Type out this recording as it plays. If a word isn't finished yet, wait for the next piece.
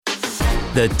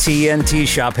The TNT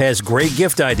Shop has great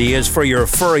gift ideas for your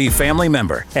furry family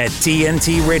member at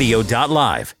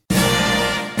tntradio.live.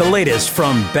 The latest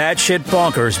from Batshit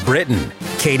Bonkers Britain,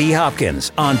 Katie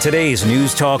Hopkins on today's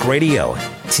News Talk Radio,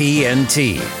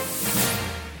 TNT.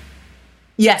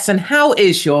 Yes, and how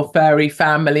is your furry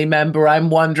family member, I'm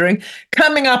wondering?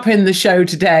 Coming up in the show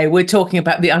today, we're talking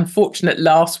about the unfortunate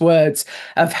last words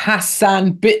of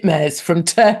Hassan Bitmez from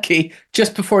Turkey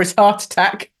just before his heart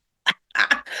attack.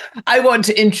 I want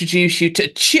to introduce you to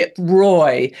Chip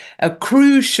Roy, a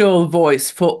crucial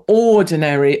voice for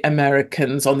ordinary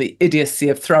Americans on the idiocy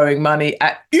of throwing money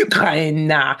at Ukraine.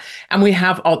 And we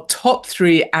have our top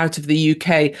 3 out of the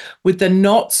UK with the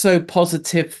not so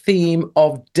positive theme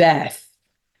of death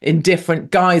in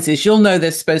different guises. You'll know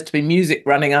there's supposed to be music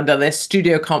running under this.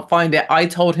 Studio can't find it. I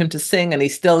told him to sing and he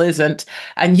still isn't.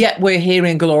 And yet we're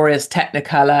hearing glorious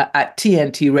Technicolor at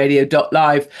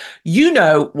tntradio.live. You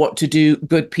know what to do,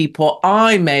 good people.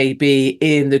 I may be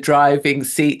in the driving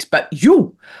seat, but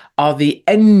you are the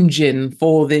engine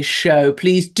for this show.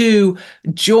 Please do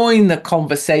join the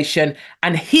conversation.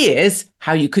 And here's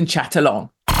how you can chat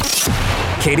along.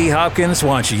 Katie Hopkins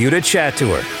wants you to chat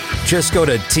to her. Just go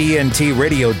to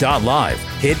tntradio.live,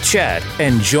 hit chat,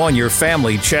 and join your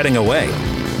family chatting away.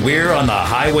 We're on the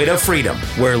highway to freedom,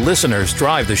 where listeners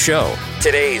drive the show.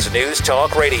 Today's News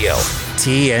Talk Radio,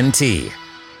 TNT.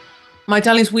 My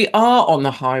darlings, we are on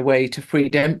the highway to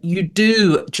freedom. You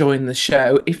do join the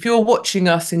show. If you're watching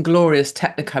us in glorious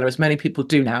Technicolor, as many people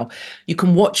do now, you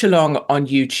can watch along on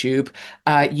YouTube.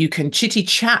 You can chitty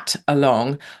chat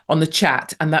along on the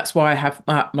chat. And that's why I have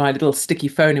my little sticky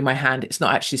phone in my hand. It's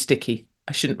not actually sticky.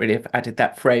 I shouldn't really have added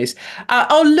that phrase.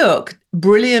 Oh, look,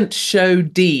 brilliant show,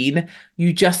 Dean.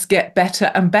 You just get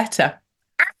better and better.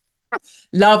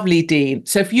 Lovely, Dean.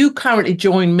 So if you currently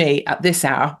join me at this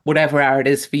hour, whatever hour it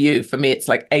is for you, for me, it's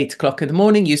like 8 o'clock in the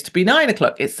morning, used to be 9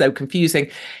 o'clock. It's so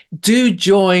confusing. Do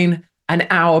join an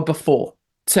hour before.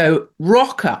 So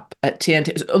rock up at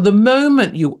TNT. The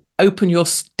moment you open your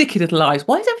sticky little eyes,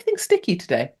 why is everything sticky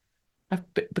today? I've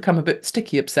become a bit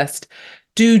sticky obsessed.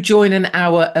 Do join an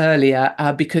hour earlier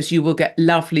because you will get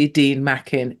lovely Dean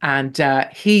Mackin, and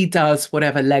he does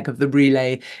whatever leg of the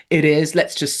relay it is.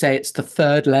 Let's just say it's the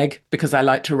third leg because I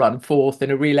like to run fourth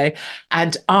in a relay.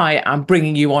 And I am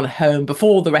bringing you on home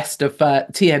before the rest of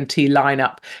TNT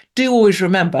lineup. Do always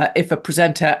remember, if a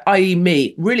presenter, i.e.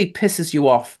 me, really pisses you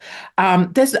off,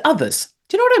 there's others.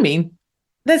 Do you know what I mean?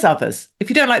 There's others. If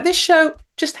you don't like this show,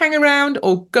 just hang around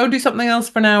or go do something else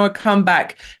for an hour, come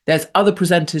back. There's other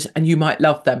presenters and you might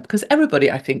love them because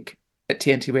everybody, I think, at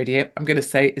TNT Radio, I'm going to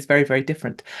say, is very, very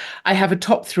different. I have a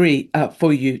top 3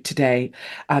 for you today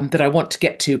that I want to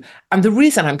get to. And the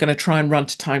reason I'm going to try and run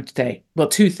to time today, well,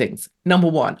 2 things. Number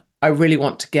 1, I really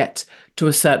want to get to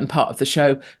a certain part of the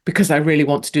show because I really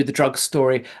want to do the drug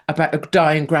story about a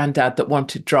dying granddad that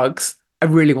wanted drugs. I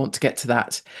really want to get to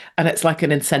that. And it's like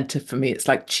an incentive for me. It's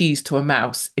like cheese to a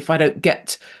mouse. If I don't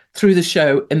get through the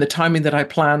show in the timing that I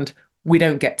planned, we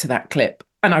don't get to that clip.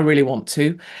 And I really want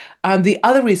to. And the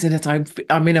other reason is I'm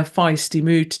in a feisty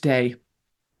mood today.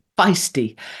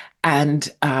 Feisty.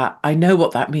 And I know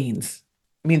what that means.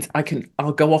 It means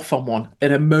I'll go off on one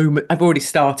in a moment. I've already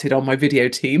started on my video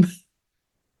team.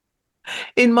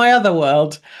 In my other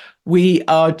world, we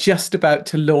are just about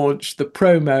to launch the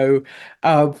promo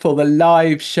for the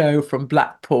live show from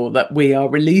Blackpool that we are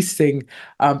releasing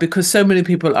because so many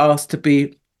people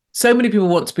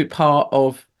want to be part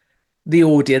of the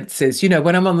audiences. You know,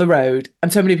 when I'm on the road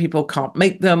and so many people can't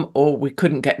make them, or we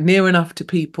couldn't get near enough to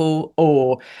people,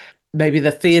 or maybe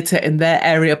the theatre in their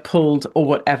area pulled or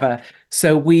whatever.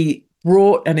 So we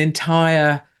brought an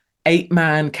entire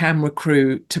 8-man camera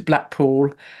crew to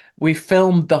Blackpool. We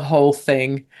filmed the whole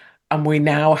thing. And we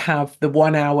now have the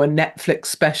 1-hour Netflix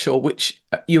special, which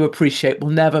you appreciate will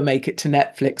never make it to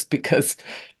Netflix because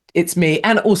it's me.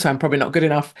 And also, I'm probably not good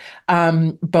enough.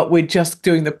 But we're just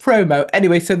doing the promo.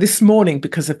 Anyway, so this morning,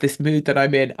 because of this mood that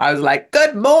I'm in, I was like,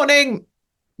 good morning.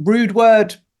 Rude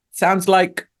word. Sounds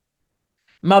like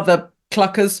mother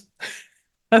cluckers.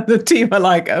 And the team are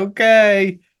like,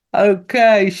 okay,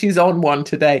 she's on one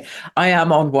today. I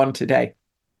am on one today.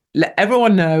 Let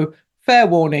everyone know, fair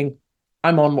warning,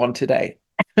 I'm on one today.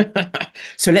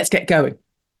 So let's get going.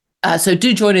 So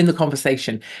do join in the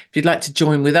conversation. If you'd like to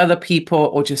join with other people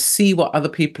or just see what other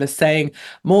people are saying.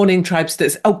 Morning,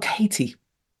 Tribesters. Oh, Katie.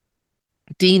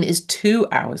 Dean is 2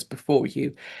 hours before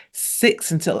you.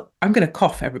 6 until... I'm going to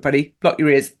cough, everybody. Block your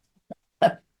ears.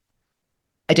 I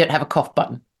don't have a cough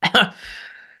button.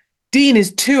 Dean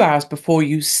is 2 hours before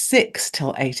you, 6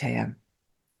 till 8 a.m.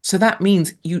 So that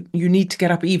means you need to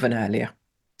get up even earlier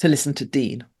to listen to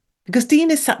Dean. Because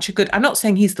Dean is such a good, I'm not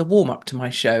saying he's the warm up to my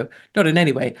show, not in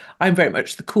any way. I'm very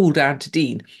much the cool down to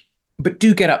Dean. But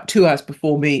do get up 2 hours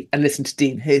before me and listen to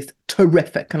Dean. He's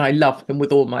terrific and I love him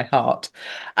with all my heart.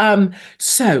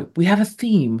 So we have a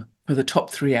theme for the top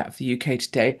three out of the UK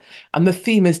today, and the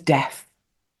theme is death.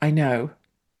 I know.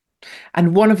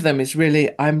 And one of them is really,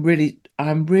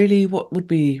 what would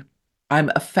be,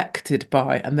 I'm affected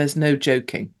by, and there's no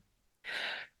joking.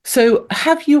 So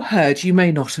have you heard, you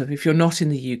may not have if you're not in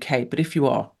the UK, but if you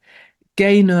are,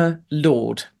 Gaynor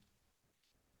Lord.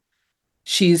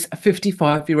 She's a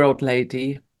 55-year-old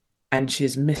lady and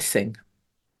she's missing.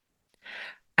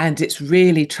 And it's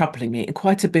really troubling me in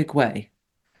quite a big way.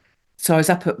 So I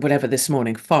was up at whatever this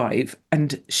morning, 5,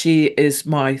 and she is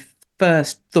my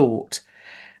first thought.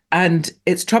 And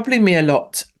it's troubling me a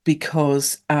lot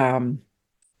because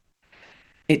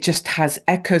it just has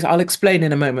echoes. I'll explain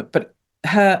in a moment, but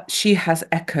she has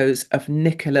echoes of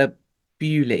Nicola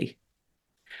Bewley,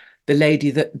 the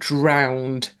lady that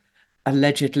drowned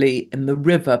allegedly in the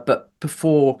river, but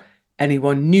before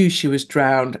anyone knew she was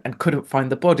drowned and couldn't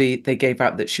find the body, they gave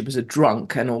out that she was a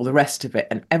drunk and all the rest of it.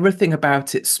 And everything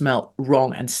about it smelt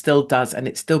wrong and still does. And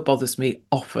it still bothers me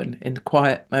often in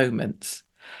quiet moments.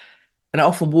 And I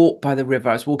often walk by the river.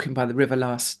 I was walking by the river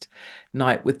last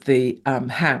night with the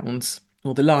hounds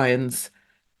or the lions.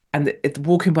 And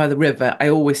walking by the river, I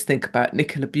always think about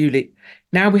Nicola Bewley.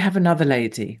 Now we have another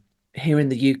lady here in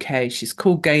the UK. She's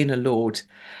called Gaynor Lord.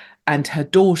 And her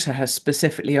daughter has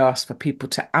specifically asked for people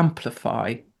to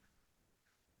amplify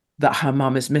that her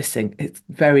mum is missing. It's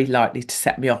very likely to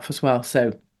set me off as well.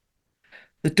 So,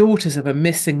 the daughters of a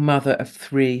missing mother of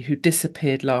 3 who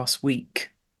disappeared last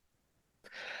week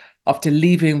after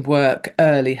leaving work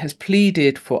early has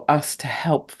pleaded for us to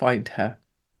help find her.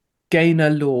 Gaynor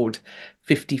Lord,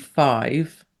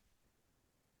 55,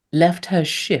 left her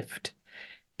shift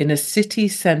in a city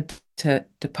centre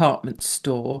department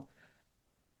store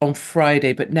on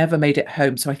Friday, but never made it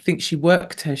home. So I think she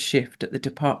worked her shift at the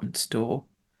department store.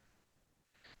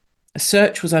 A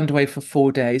search was underway for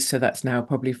 4 days, so that's now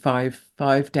probably five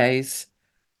days.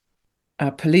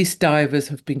 Police divers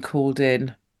have been called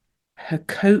in. Her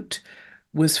coat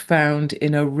was found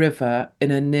in a river in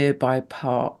a nearby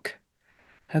park.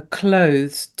 Her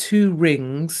clothes, 2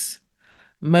 rings,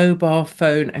 mobile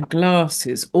phone, and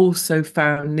glasses also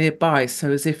found nearby.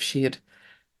 So as if she had,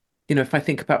 if I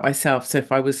think about myself, so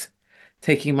if I was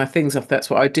taking my things off, that's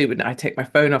what I do. And I take my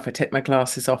phone off, I take my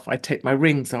glasses off, I take my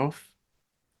rings off.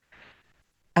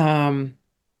 Her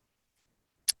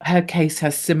case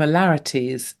has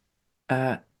similarities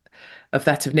of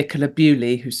that of Nicola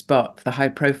Bewley, who sparked the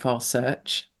high-profile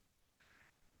search.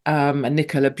 And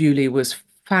Nicola Bewley was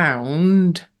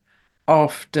found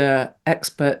after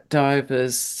expert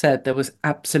divers said there was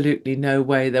absolutely no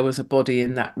way there was a body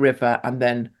in that river, and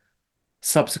then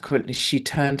subsequently she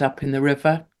turned up in the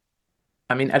river.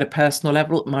 I mean, at a personal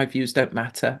level, my views don't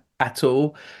matter at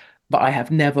all, but I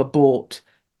have never bought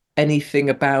anything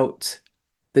about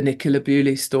the Nicola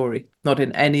Bewley story, not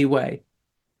in any way.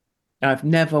 I've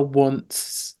never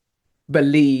once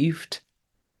believed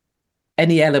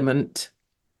any element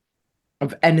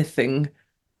of anything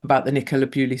about the Nicola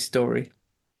Bewley story.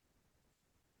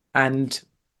 And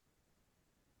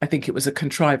I think it was a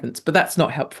contrivance, but that's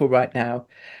not helpful right now.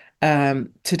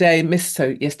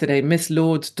 Yesterday, Miss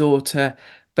Lord's daughter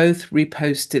both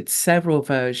reposted several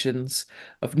versions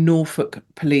of Norfolk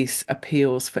police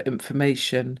appeals for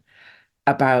information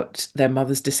about their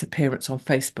mother's disappearance on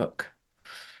Facebook.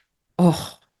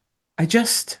 Oh, I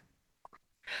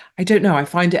don't know. I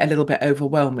find it a little bit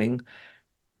overwhelming.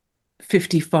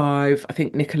 55, I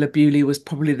think Nicola Bewley was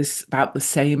probably about the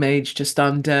same age, just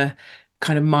under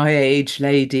kind of my age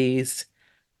ladies.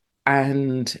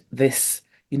 And this,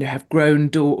 have grown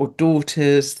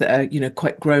daughters that are,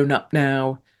 quite grown up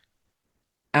now.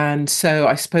 And so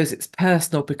I suppose it's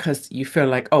personal because you feel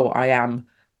like, oh, I am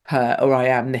her or I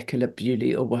am Nicola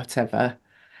Bewley or whatever.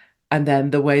 And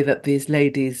then the way that these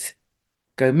ladies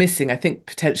go missing, I think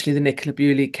potentially the Nicola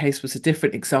Bewley case was a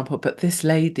different example, but this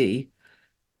lady,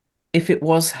 if it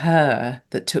was her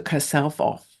that took herself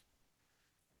off,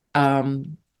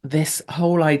 this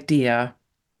whole idea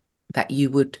that you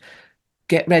would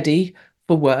get ready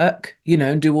for work,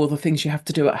 and do all the things you have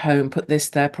to do at home, put this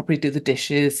there, probably do the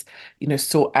dishes,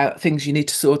 sort out things you need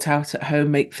to sort out at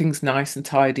home, make things nice and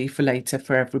tidy for later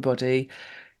for everybody.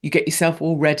 You get yourself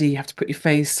all ready, you have to put your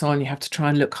face on, you have to try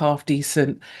and look half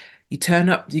decent. You turn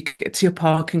up, you get to your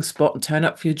parking spot and turn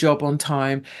up for your job on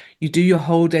time. You do your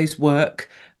whole day's work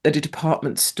at a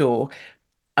department store.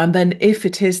 And then if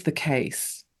it is the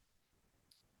case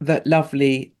that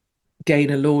lovely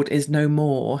Gaynor Lord is no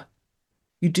more,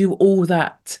 you do all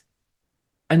that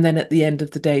And then at the end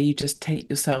of the day, you just take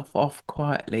yourself off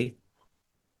quietly.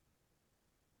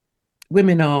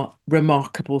 Women are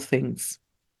remarkable things.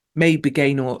 Maybe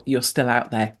Gaynor, you're still out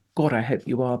there. God, I hope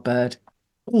you are, Bird.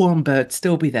 Go on, Bird,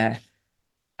 still be there.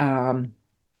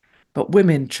 But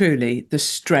women, truly, the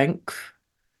strength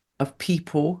of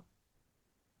people.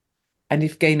 And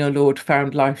if Gaynor Lord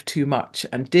found life too much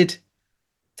and did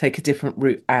take a different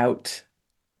route out,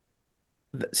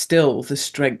 still the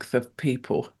strength of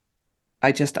people.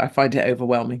 I find it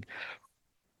overwhelming.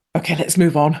 Okay, let's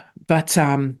move on. But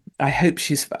I hope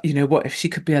she's, you know what, if she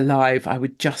could be alive, I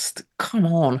would just, come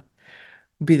on,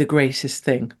 be the greatest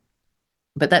thing.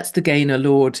 But that's the Gaynor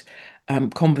Lord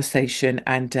conversation,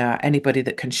 and anybody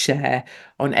that can share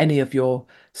on any of your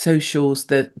socials,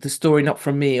 the story, not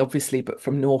from me, obviously, but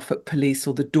from Norfolk Police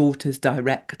or the Daughters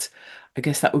Direct, I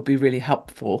guess that would be really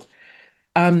helpful.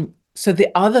 So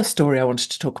the other story I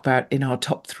wanted to talk about in our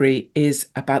top three is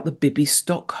about the Bibby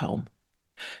Stockholm.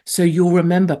 So you'll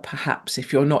remember, perhaps,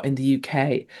 if you're not in the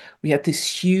UK, we had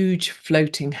this huge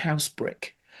floating house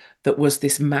brick that was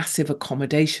this massive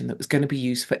accommodation that was going to be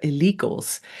used for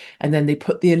illegals. And then they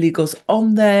put the illegals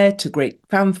on there to great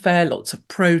fanfare, lots of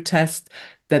protests.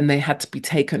 Then they had to be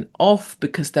taken off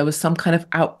because there was some kind of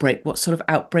outbreak. What sort of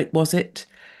outbreak was it?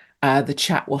 The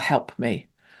chat will help me.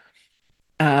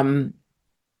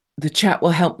 The chat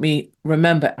will help me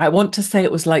remember. I want to say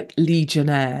it was like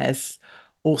Legionnaires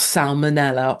or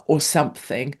Salmonella or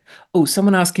something. Oh,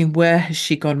 someone asking, where has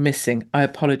she gone missing? I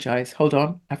apologise. Hold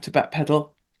on, I have to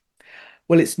backpedal.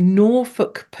 Well, it's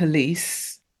Norfolk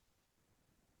Police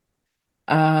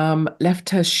left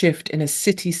her shift in a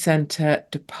city centre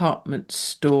department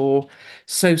store.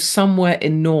 So somewhere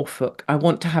in Norfolk. I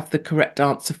want to have the correct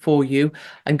answer for you.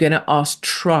 I'm going to ask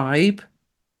Tribe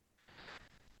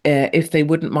if they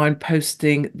wouldn't mind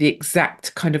posting the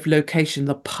exact kind of location,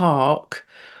 the park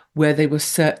where they were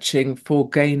searching for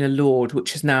Gaynor Lord,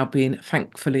 which has now been,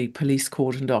 thankfully, police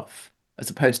cordoned off,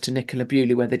 as opposed to Nicola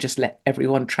Bewley, where they just let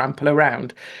everyone trample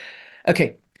around.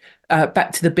 Okay,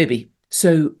 back to the Bibby.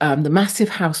 So the massive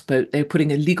houseboat, they were putting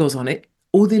illegals on it.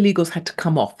 All the illegals had to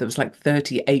come off. There was like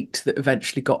 38 that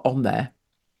eventually got on there.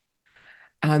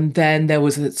 And then there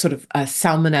was a sort of a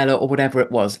salmonella or whatever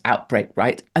it was outbreak,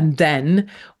 right? And then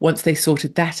once they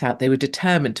sorted that out, they were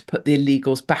determined to put the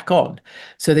illegals back on.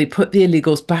 So they put the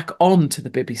illegals back on to the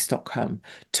Bibby Stockholm,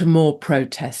 to more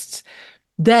protests.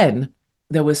 Then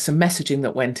there was some messaging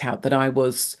that went out that I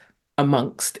was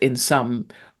amongst in some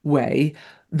way,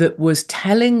 that was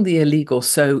telling the illegals,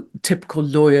 so typical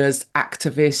lawyers,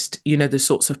 activists, you know, the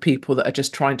sorts of people that are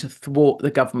just trying to thwart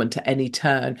the government at any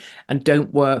turn and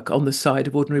don't work on the side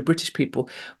of ordinary British people,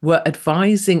 were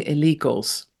advising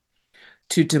illegals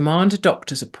to demand a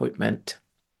doctor's appointment,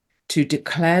 to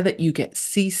declare that you get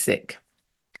seasick,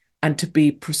 and to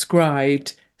be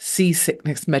prescribed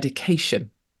seasickness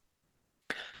medication.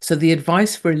 So the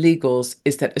advice for illegals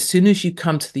is that as soon as you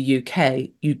come to the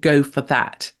UK, you go for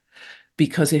that.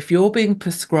 Because if you're being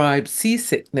prescribed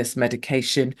seasickness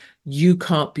medication, you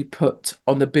can't be put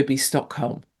on the Bibby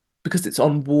Stockholm because it's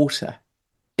on water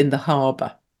in the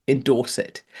harbour in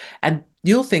Dorset. And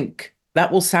you'll think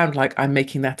that will sound like I'm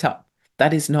making that up.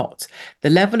 That is not.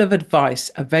 The level of advice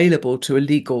available to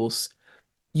illegals,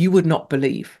 you would not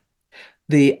believe.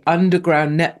 The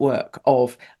underground network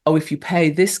of, oh, if you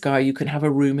pay this guy, you can have a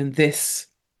room in this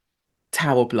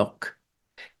tower block.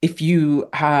 If you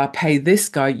pay this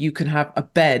guy, you can have a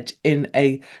bed in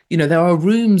a, you know, there are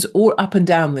rooms all up and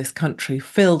down this country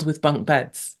filled with bunk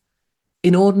beds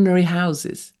in ordinary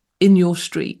houses in your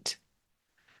street.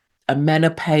 And men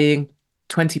are paying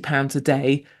 £20 a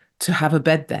day to have a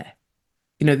bed there.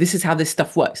 You know, this is how this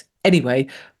stuff works. Anyway,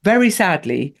 very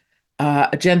sadly,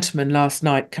 a gentleman last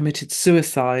night committed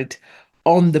suicide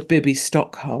on the Bibby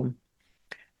Stockholm.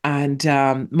 And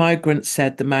migrants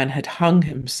said the man had hung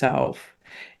himself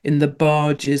in the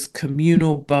barge's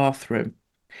communal bathroom.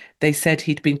 They said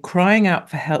he'd been crying out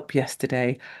for help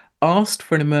yesterday, asked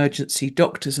for an emergency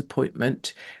doctor's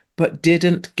appointment, but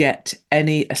didn't get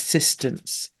any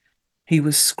assistance. He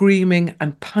was screaming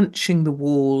and punching the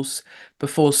walls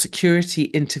before security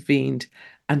intervened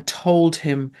and told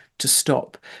him to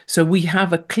stop. So we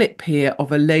have a clip here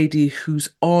of a lady who's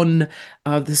on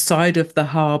the side of the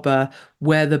harbour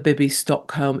where the Bibby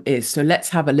Stockholm is. So let's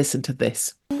have a listen to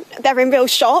this. They're in real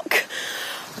shock.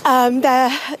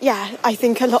 I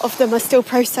think a lot of them are still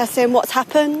processing what's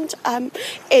happened.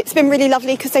 It's been really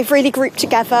lovely because they've really grouped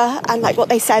together, and like what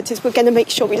they said is we're going to make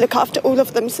sure we look after all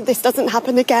of them so this doesn't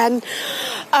happen again.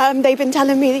 They've been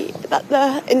telling me that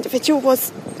the individual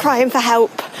was crying for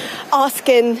help,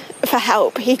 asking for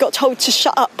help. He got told to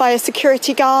shut up by a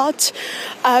security guard.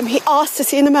 He asked to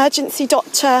see an emergency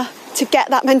doctor to get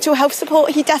that mental health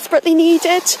support he desperately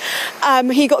needed.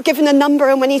 He got given a number,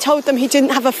 and when he told them he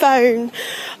didn't have a phone,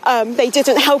 they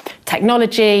didn't help.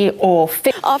 Technology or...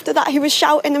 After that, he was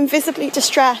shouting and visibly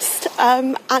distressed.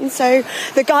 And so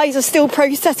the guys are still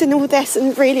processing all this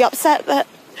and really upset that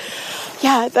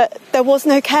there was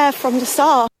no care from the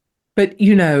start. But,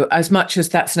 as much as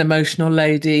that's an emotional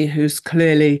lady who's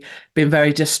clearly been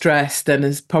very distressed and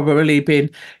has probably been,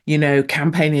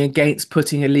 campaigning against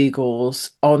putting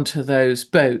illegals onto those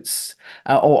boats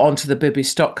or onto the Bibi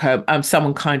Stockholm,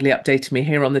 someone kindly updated me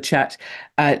here on the chat,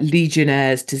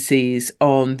 Legionnaire's disease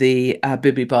on the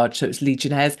Bibi barge. So it's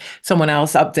Legionnaire's. Someone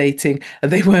else updating,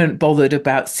 they weren't bothered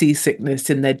about seasickness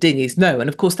in their dinghies. No, and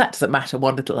of course that doesn't matter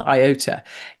one little iota.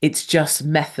 It's just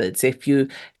methods. If you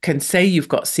can say you've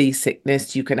got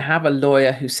seasickness, you can have a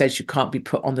lawyer who says you can't be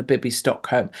put on the Bibi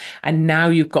Stockholm. And now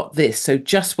you've got this. So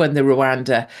just when the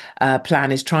Rwanda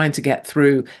plan is trying to get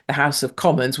through the House of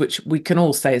Commons, which we can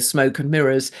all say is smoke and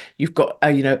mirrors, you've got,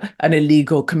 an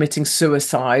illegal committing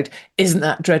suicide. Isn't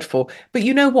that dreadful? But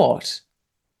you know what?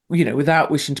 Without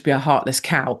wishing to be a heartless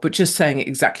cow, but just saying it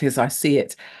exactly as I see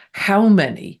it, how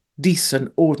many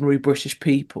decent, ordinary British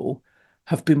people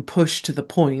have been pushed to the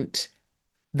point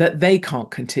that they can't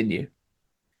continue?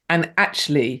 And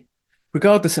actually,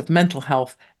 regardless of mental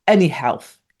health, any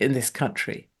health in this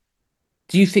country,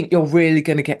 do you think you're really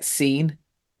going to get seen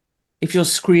if you're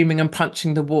screaming and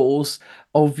punching the walls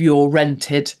of your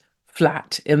rented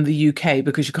flat in the UK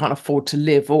because you can't afford to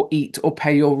live or eat or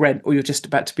pay your rent, or you're just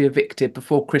about to be evicted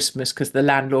before Christmas because the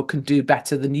landlord can do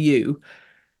better than you?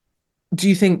 Do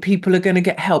you think people are going to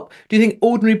get help? Do you think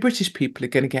ordinary British people are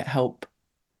going to get help?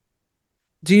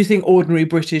 Do you think ordinary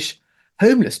British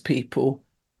homeless people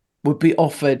would be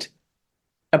offered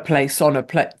a place on a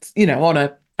place,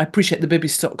 I appreciate the Bibi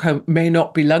Stockholm may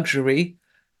not be luxury,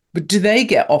 but do they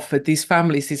get offered, these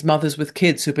families, these mothers with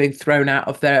kids who are being thrown out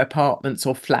of their apartments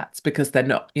or flats because they're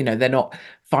not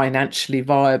financially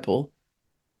viable?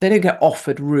 They don't get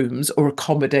offered rooms or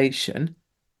accommodation.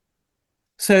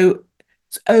 So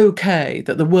it's okay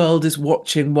that the world is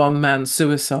watching one man's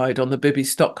suicide on the Bibi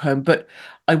Stockholm, but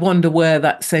I wonder where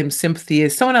that same sympathy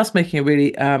is. Someone else making a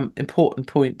really important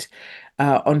point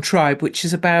on Tribe, which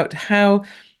is about how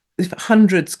if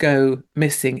hundreds go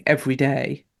missing every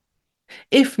day,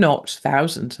 if not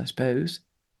thousands, I suppose,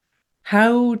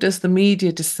 how does the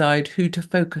media decide who to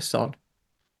focus on?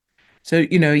 So,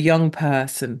 a young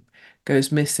person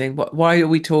goes missing. Why are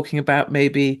we talking about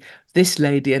maybe this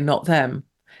lady and not them?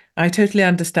 I totally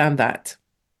understand that.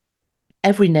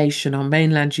 Every nation on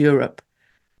mainland Europe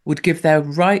would give their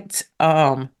right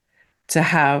arm to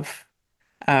have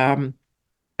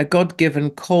a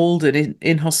God-given, cold and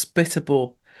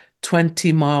inhospitable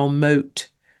 20-mile moat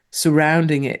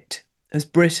surrounding it, as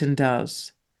Britain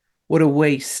does. What a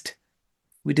waste.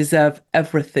 We deserve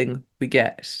everything we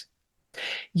get.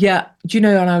 Yeah, and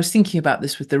I was thinking about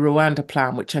this with the Rwanda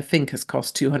plan, which I think has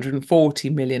cost 240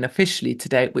 million officially to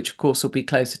date, which of course will be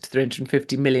closer to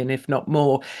 350 million, if not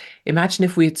more. Imagine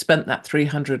if we had spent that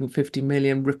 350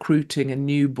 million recruiting a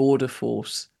new border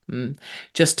force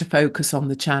just to focus on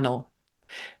the channel.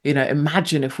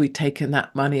 Imagine if we'd taken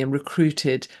that money and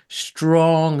recruited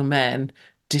strong men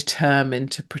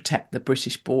determined to protect the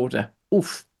British border.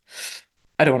 Oof.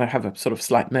 I don't want to have a sort of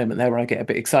slight moment there where I get a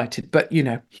bit excited, but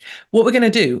what we're going to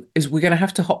do is we're going to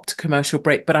have to hop to commercial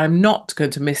break, but I'm not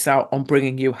going to miss out on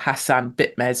bringing you Hassan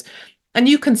Bitmez. And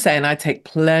you can say, and I take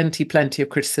plenty of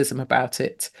criticism about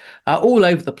it, all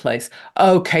over the place.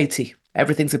 Oh, Katie,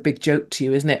 everything's a big joke to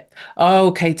you, isn't it?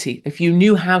 Oh, Katie, if you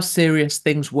knew how serious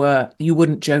things were, you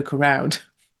wouldn't joke around.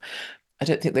 I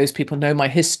don't think those people know my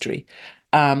history.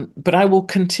 But I will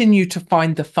continue to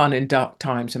find the fun in dark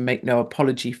times and make no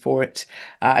apology for it.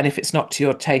 And if it's not to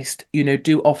your taste,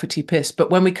 do offer to piss. But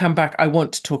when we come back, I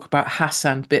want to talk about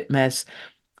Hassan Bitmez,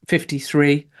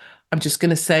 53. I'm just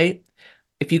going to say,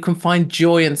 if you can find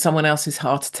joy in someone else's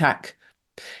heart attack,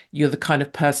 you're the kind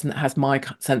of person that has my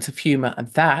sense of humour. And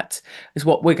that is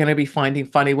what we're going to be finding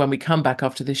funny when we come back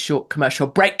after this short commercial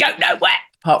break. Go nowhere,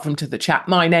 apart from to the chat.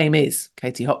 My name is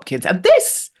Katie Hopkins, and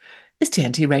this is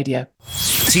TNT Radio.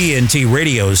 TNT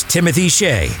Radio's Timothy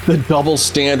Shea. The double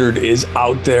standard is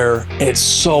out there. It's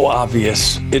so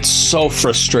obvious. It's so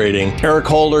frustrating. Eric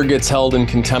Holder gets held in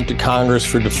contempt of Congress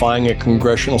for defying a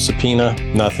congressional subpoena.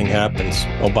 Nothing happens.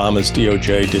 Obama's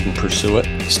DOJ didn't pursue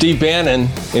it. Steve Bannon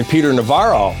and Peter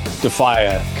Navarro defy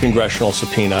a congressional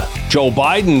subpoena. Joe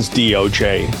Biden's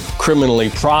DOJ criminally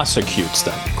prosecutes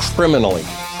them. Criminally.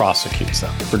 prosecutes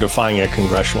them for defying a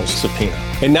congressional subpoena.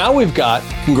 And now we've got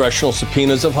congressional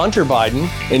subpoenas of Hunter Biden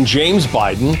and James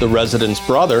Biden, the resident's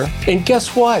brother. And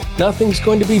guess what? Nothing's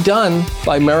going to be done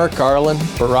by Merrick Garland,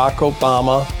 Barack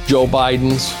Obama, Joe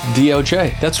Biden's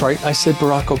DOJ. That's right, I said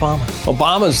Barack Obama.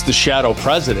 Obama's the shadow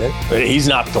president. He's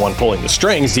not the one pulling the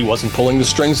strings. He wasn't pulling the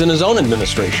strings in his own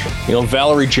administration. You know,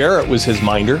 Valerie Jarrett was his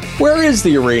minder. Where is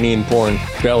the Iranian-born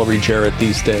Valerie Jarrett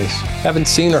these days? Haven't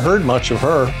seen or heard much of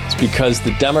her. It's because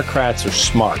the Democrats are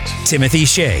smart. Timothy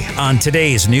Shea on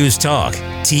today's News Talk,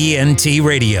 TNT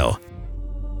Radio.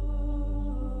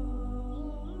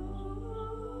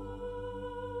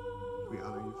 We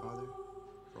honor you, Father,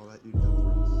 for all that you've done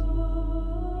for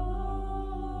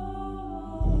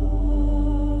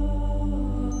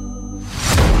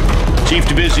us. Chief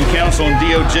Division Counsel and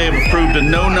DOJ have approved a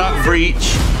no-knock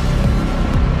breach.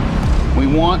 We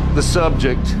want the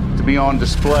subject to be on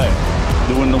display,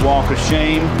 doing the walk of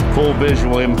shame, full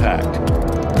visual impact.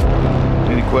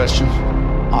 Any questions?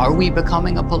 Are we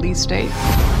becoming a police state?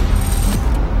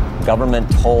 Government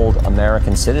told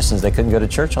American citizens they couldn't go to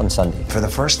church on Sunday. For the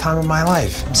first time in my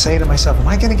life, I'm saying to myself, am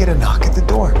I going to get a knock at the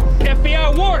door?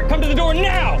 FBI warrant, come to the door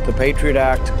now! The Patriot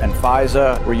Act and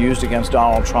FISA were used against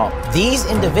Donald Trump. These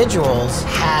individuals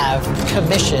have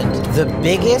commissioned the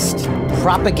biggest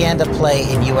propaganda play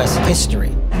in U.S.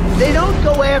 history. They don't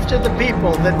go after the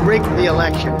people that rigged the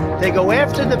election. They go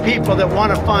after the people that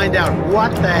want to find out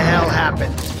what the hell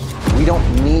happened. We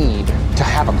don't need to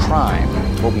have a crime.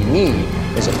 What we need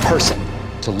is a person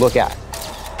to look at.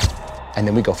 And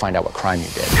then we go find out what crime you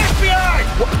did.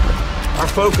 FBI! Our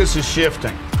focus is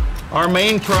shifting. Our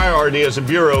main priority as a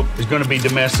bureau is going to be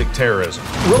domestic terrorism.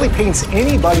 It really paints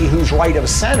anybody who's right of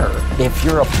center. If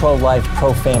you're a pro-life,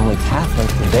 pro-family Catholic,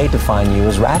 they define you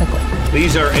as radical.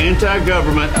 These are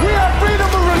anti-government. We have freedom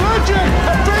of religion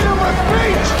and freedom of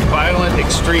speech. Violent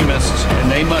extremists,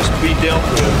 and they must be dealt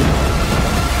with.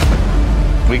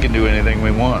 We can do anything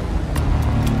we want.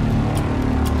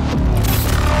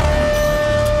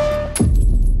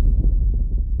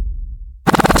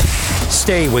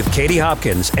 Stay with Katie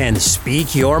Hopkins and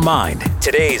speak your mind.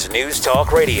 Today's News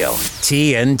Talk Radio,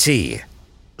 TNT.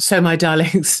 So, my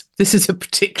darlings, this is a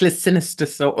particular sinister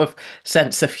sort of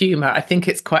sense of humour. I think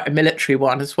it's quite a military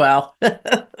one as well.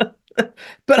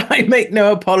 But I make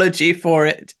no apology for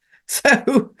it.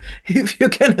 So,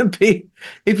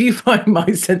 if you find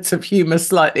my sense of humour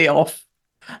slightly off,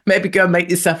 maybe go and make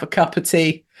yourself a cup of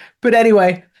tea. But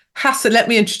anyway, Hassan, let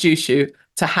me introduce you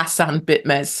to Hassan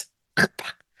Bitmez,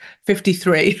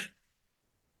 53.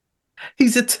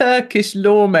 He's a Turkish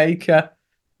lawmaker.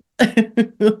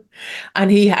 And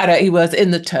he was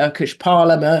in the Turkish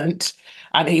parliament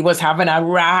and he was having a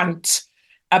rant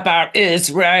about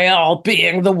Israel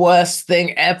being the worst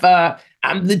thing ever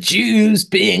and the Jews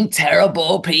being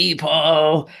terrible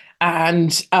people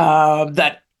and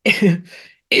that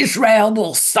Israel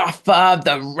will suffer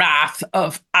the wrath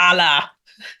of Allah.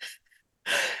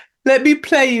 Let me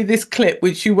play you this clip,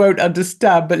 which you won't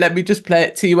understand, but let me just play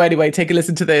it to you anyway. Take a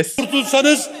listen to this.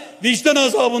 Kurtulsanız vicdan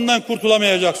azabından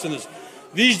kurtulamayacaksınız.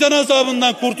 Vicdan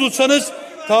azabından kurtulsanız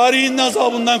tarihin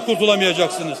azabından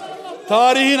kurtulamayacaksınız.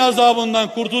 Tarihin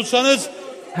azabından kurtulsanız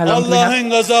Allah'ın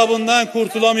gazabından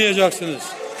kurtulamayacaksınız.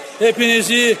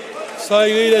 Hepinizi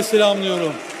saygıyla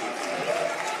selamlıyorum.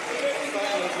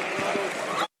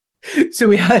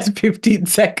 So we had 15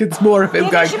 seconds more of him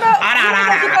going.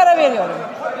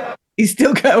 He's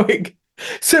still going.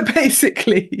 So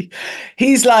basically,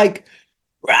 he's like,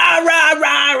 rah, rah,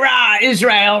 rah, rah,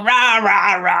 Israel, rah,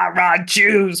 rah, rah, rah,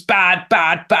 Jews, bad,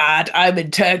 bad, bad. I'm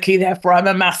in Turkey, therefore I'm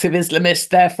a massive Islamist,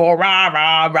 therefore rah,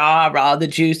 rah, rah, rah, the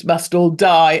Jews must all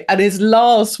die. And his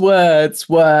last words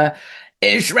were,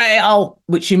 Israel,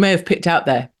 which you may have picked out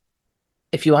there,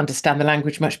 if you understand the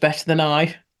language much better than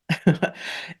I.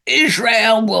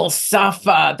 Israel will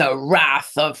suffer the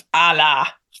wrath of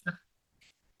Allah.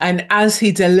 And as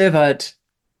he delivered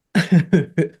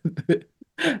the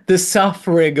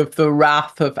suffering of the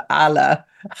wrath of Allah,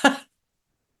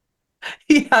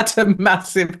 he had a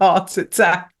massive heart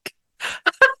attack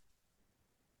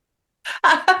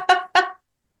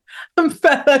and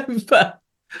fell over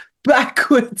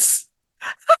backwards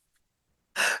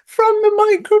from the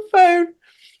microphone.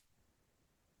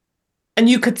 And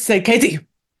you could say, Katie,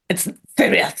 it's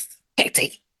serious.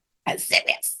 Katie, it's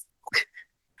serious.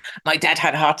 My dad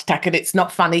had a heart attack and it's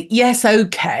not funny. Yes,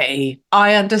 okay.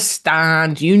 I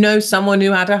understand. You know someone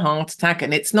who had a heart attack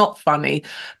and it's not funny.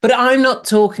 But I'm not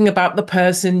talking about the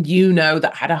person you know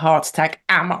that had a heart attack,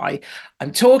 am I?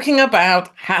 I'm talking about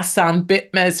Hassan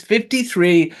Bitmez,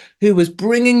 53, who was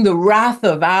bringing the wrath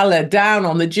of Allah down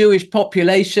on the Jewish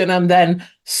population, and then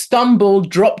stumbled,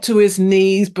 dropped to his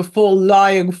knees before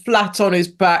lying flat on his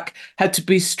back, had to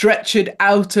be stretchered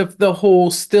out of the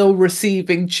hall, still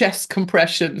receiving chest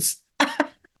compressions. I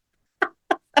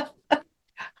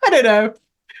don't know.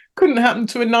 Couldn't happen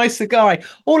to a nicer guy.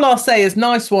 All I'll say is,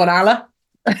 nice one, Allah.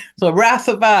 The wrath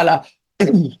of Allah.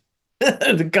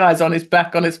 The guy's on his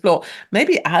back on his floor.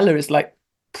 Maybe Allah is like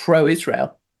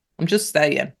pro-Israel. I'm just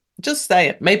saying. Just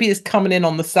saying. Maybe he's coming in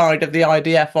on the side of the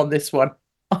IDF on this one.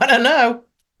 I don't know.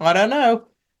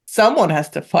 Someone has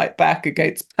to fight back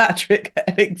against Patrick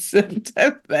Henningsen,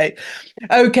 don't they?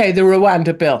 Okay, the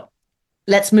Rwanda bill.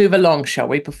 Let's move along, shall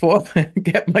we, before I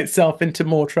get myself into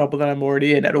more trouble than I'm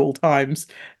already in at all times.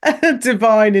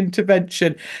 Divine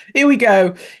intervention. Here we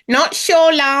go. Not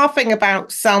sure laughing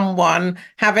about someone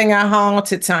having a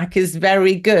heart attack is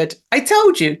very good. I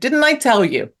told you, didn't I tell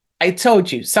you? I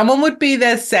told you. Someone would be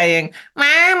there saying,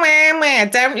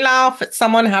 don't laugh at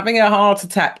someone having a heart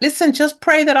attack. Listen, just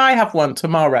pray that I have one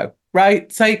tomorrow.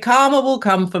 Right? Say, karma will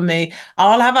come for me.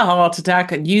 I'll have a heart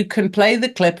attack and you can play the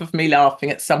clip of me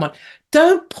laughing at someone.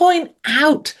 Don't point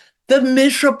out the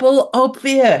miserable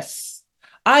obvious.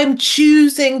 I'm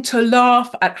choosing to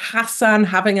laugh at Hassan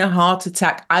having a heart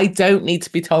attack. I don't need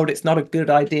to be told it's not a good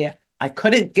idea. I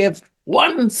couldn't give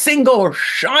one single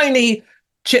shiny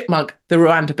chipmunk the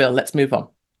Rwanda bill. Let's move on.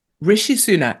 Rishi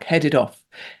Sunak headed off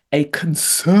a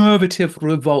conservative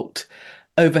revolt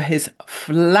over his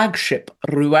flagship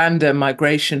Rwanda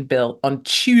migration bill on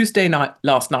Tuesday night,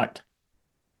 last night,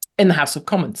 in the House of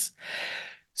Commons.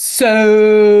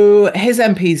 So his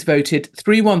MPs voted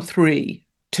 313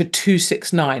 to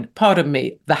 269. Pardon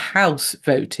me, the House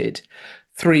voted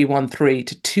 313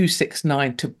 to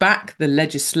 269 to back the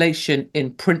legislation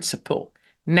in principle.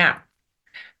 Now,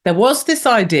 there was this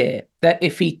idea that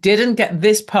if he didn't get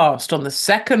this passed on the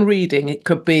second reading, it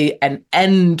could be an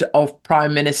end of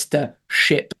prime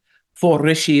ministership for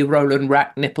Rishi Roland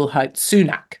Nippelheit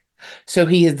Sunak. So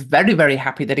he is very, very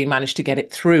happy that he managed to get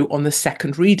it through on the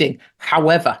second reading.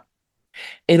 However,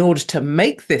 in order to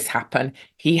make this happen,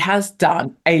 he has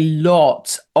done a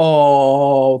lot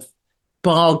of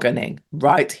bargaining,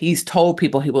 right? He's told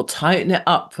people he will tighten it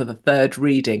up for the third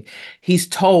reading. He's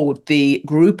told the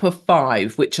group of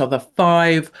five, which are the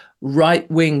five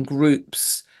right-wing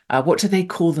groups. What do they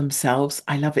call themselves?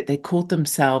 I love it. They called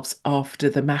themselves after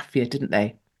the mafia, didn't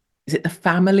they? Is it the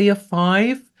Family of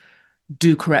Five?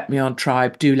 Do correct me on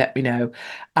tribe. Do let me know.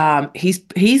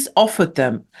 He's offered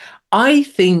them. I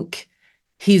think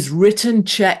he's written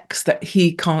checks that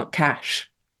he can't cash.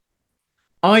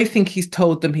 I think he's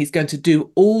told them he's going to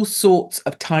do all sorts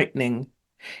of tightening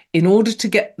in order to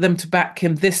get them to back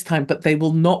him this time, but they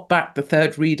will not back the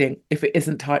third reading if it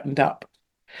isn't tightened up.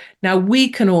 Now, we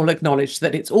can all acknowledge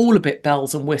that it's all a bit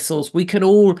bells and whistles. We can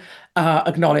all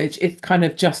acknowledge it's kind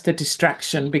of just a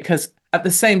distraction, because at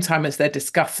the same time as they're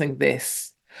discussing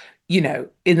this, you know,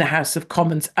 in the House of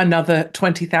Commons, another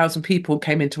 20,000 people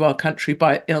came into our country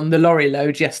on the lorry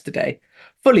load yesterday,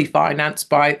 fully financed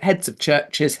by heads of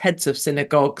churches, heads of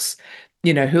synagogues,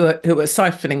 you know, who are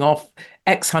siphoning off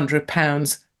X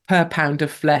 £100 per pound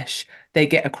of flesh they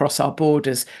get across our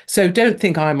borders. So don't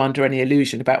think I'm under any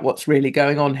illusion about what's really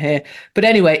going on here. But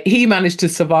anyway, he managed to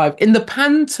survive in the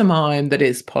pantomime that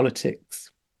is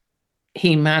politics.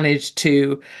 He managed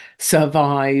to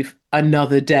survive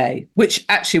another day, which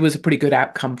actually was a pretty good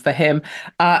outcome for him.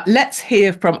 Let's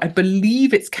hear from, I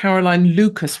believe it's Caroline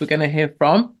Lucas we're going to hear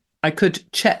from. I could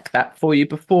check that for you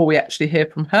before we actually hear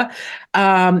from her.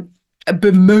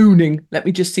 Bemoaning, let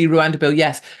me just see, Rwanda bill,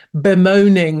 yes,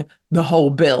 bemoaning the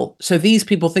whole bill. So these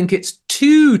people think it's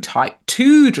too tight,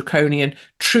 too draconian,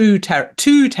 too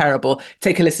terrible.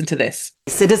 Take a listen to this.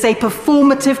 It is a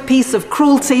performative piece of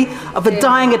cruelty of a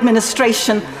dying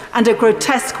administration and a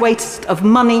grotesque waste of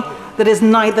money that is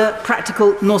neither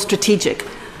practical nor strategic.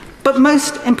 But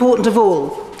most important of all,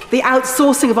 the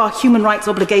outsourcing of our human rights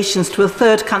obligations to a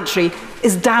third country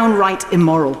is downright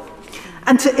immoral.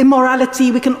 And to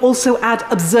immorality, we can also add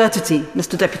absurdity,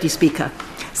 Mr. Deputy Speaker.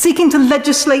 Seeking to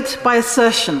legislate by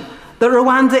assertion that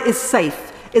Rwanda is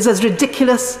safe is as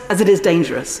ridiculous as it is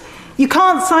dangerous. You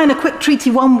can't sign a quick treaty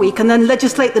one week and then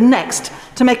legislate the next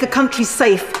to make a country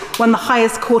safe when the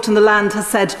highest court in the land has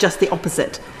said just the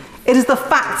opposite. It is the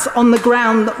facts on the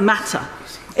ground that matter.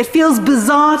 It feels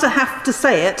bizarre to have to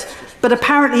say it, but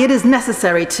apparently it is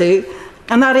necessary to,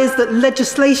 and that is that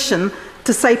legislation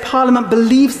to say Parliament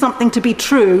believes something to be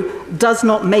true does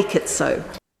not make it so.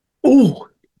 Oh,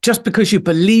 just because you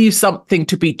believe something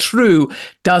to be true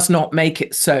does not make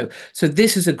it so. So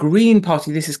this is a Green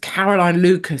Party. This is Caroline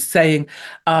Lucas saying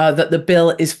that the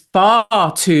bill is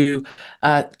far too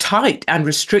tight and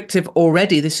restrictive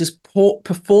already. This is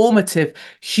performative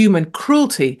human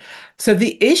cruelty. So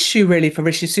the issue really for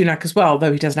Rishi Sunak as well,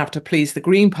 though he doesn't have to please the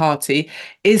Green Party,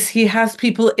 is he has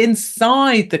people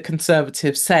inside the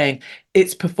Conservatives saying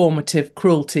it's performative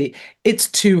cruelty, it's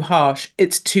too harsh,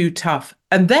 it's too tough.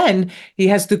 And then he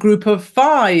has the group of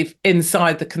 5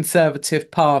 inside the Conservative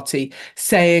Party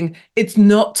saying it's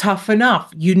not tough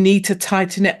enough. You need to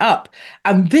tighten it up.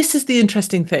 And this is the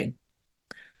interesting thing.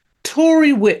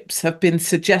 Tory whips have been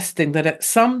suggesting that at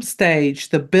some stage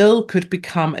the bill could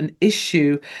become an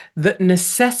issue that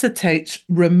necessitates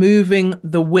removing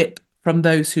the whip from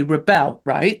those who rebel,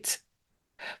 right?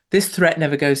 This threat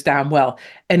never goes down well.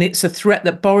 And it's a threat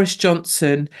that Boris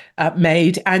Johnson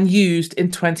made and used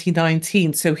in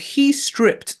 2019. So he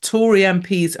stripped Tory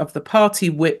MPs of the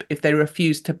party whip if they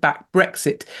refused to back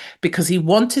Brexit, because he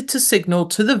wanted to signal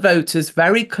to the voters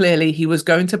very clearly he was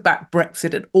going to back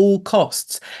Brexit at all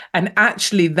costs. And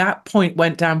actually, that point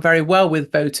went down very well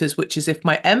with voters, which is if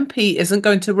my MP isn't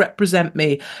going to represent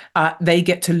me, they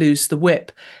get to lose the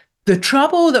whip. The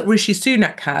trouble that Rishi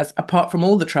Sunak has, apart from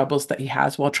all the troubles that he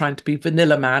has while trying to be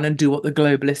vanilla man and do what the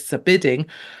globalists are bidding,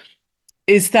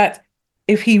 is that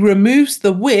if he removes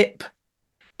the whip,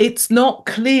 it's not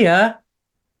clear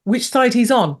which side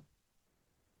he's on.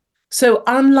 So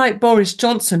unlike Boris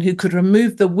Johnson, who could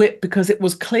remove the whip because it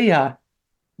was clear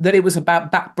that it was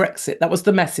about back Brexit, that was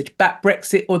the message, back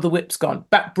Brexit or the whip's gone,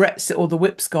 back Brexit or the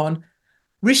whip's gone,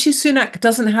 Rishi Sunak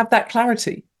doesn't have that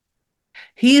clarity.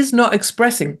 He is not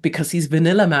expressing, because he's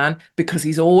vanilla man, because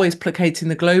he's always placating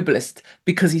the globalist,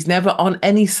 because he's never on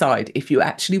any side. If you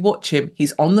actually watch him,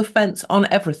 he's on the fence on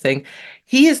everything.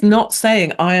 He is not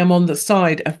saying, I am on the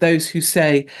side of those who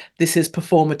say this is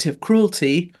performative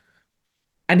cruelty.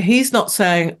 And he's not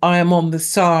saying, I am on the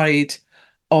side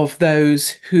of those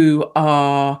who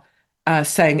are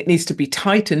saying it needs to be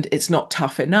tightened. It's not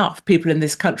tough enough. People in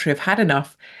this country have had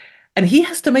enough. And he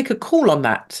has to make a call on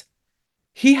that.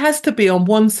 He has to be on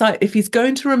one side. If he's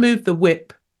going to remove the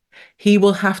whip, he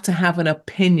will have to have an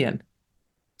opinion.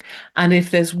 And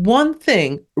if there's one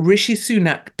thing Rishi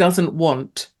Sunak doesn't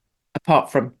want, apart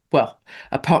from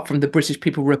the British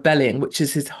people rebelling, which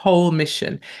is his whole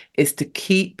mission, is to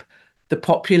keep the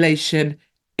population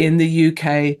in the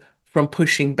UK from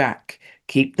pushing back.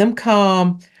 Keep them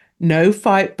calm, no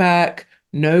fight back,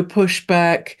 no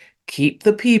pushback, keep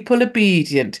the people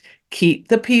obedient, keep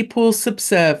the people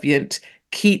subservient,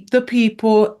 keep the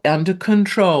people under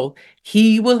control.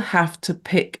 He will have to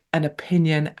pick an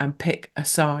opinion and pick a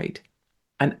side.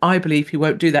 And I believe he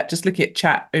won't do that. Just looking at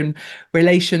chat in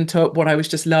relation to what I was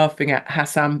just laughing at,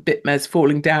 Hassan Bitmez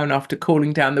falling down after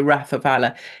calling down the wrath of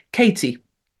Allah. Katie,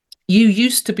 you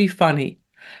used to be funny,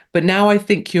 but now I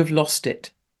think you've lost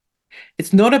it.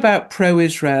 It's not about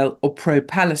pro-Israel or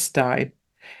pro-Palestine.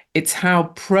 It's how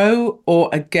pro or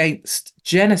against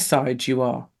genocide you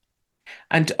are.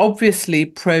 And obviously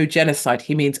pro-genocide,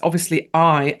 he means obviously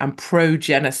I am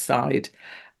pro-genocide.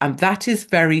 And that is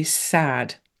very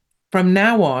sad. From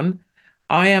now on,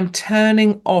 I am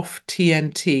turning off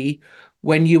TNT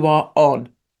when you are on.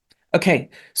 Okay,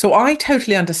 so I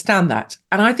totally understand that.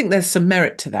 And I think there's some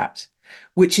merit to that,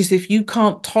 which is if you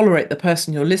can't tolerate the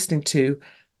person you're listening to,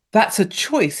 that's a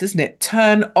choice, isn't it?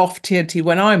 Turn off TNT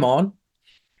when I'm on,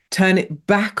 turn it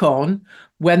back on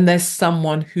when there's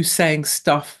someone who's saying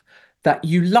stuff that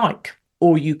you like,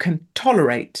 or you can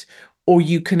tolerate, or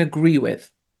you can agree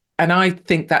with. And I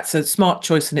think that's a smart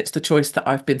choice, and it's the choice that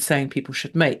I've been saying people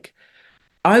should make.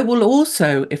 I will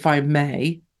also, if I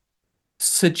may,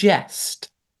 suggest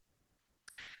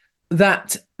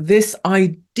that this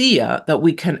idea that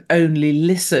we can only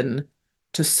listen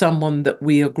to someone that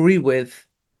we agree with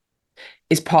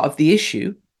is part of the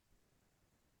issue.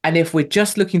 And if we're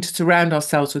just looking to surround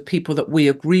ourselves with people that we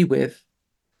agree with,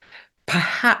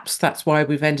 perhaps that's why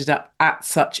we've ended up at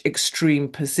such extreme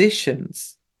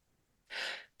positions.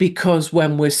 Because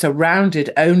when we're surrounded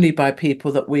only by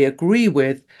people that we agree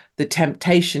with, the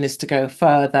temptation is to go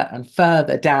further and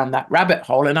further down that rabbit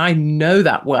hole. And I know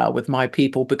that well with my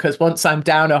people, because once I'm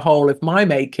down a hole of my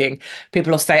making,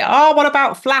 people will say, oh, what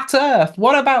about flat earth?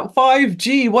 What about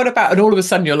 5G? What about, and all of a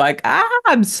sudden you're like,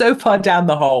 I'm so far down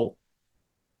the hole.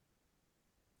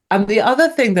 And the other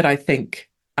thing that I think,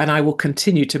 and I will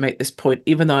continue to make this point,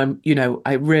 even though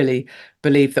I really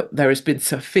believe that there has been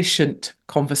sufficient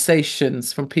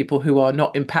conversations from people who are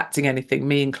not impacting anything,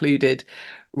 me included,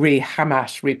 re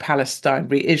Hamas, re Palestine,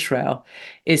 re Israel,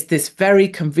 is this very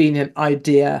convenient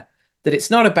idea that it's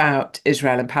not about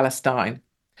Israel and Palestine,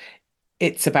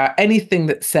 It's about anything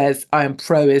that says I am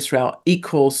pro-Israel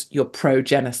equals you're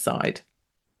pro-genocide.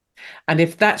 And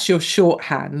if that's your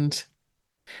shorthand,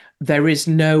 there is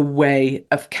no way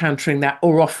of countering that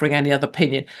or offering any other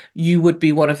opinion. You would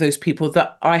be one of those people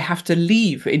that I have to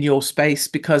leave in your space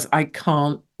because I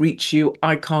can't reach you.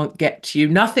 I can't get to you.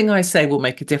 Nothing I say will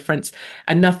make a difference,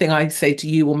 and nothing I say to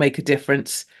you will make a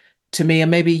difference to me, and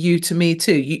maybe you to me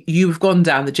too. You've gone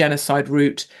down the genocide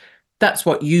route. That's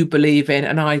what you believe in,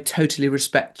 and I totally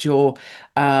respect your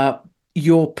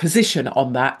position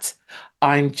on that.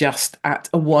 I'm just at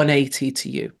a 180 to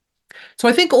you. So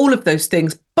I think all of those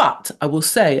things, but I will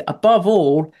say above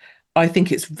all, I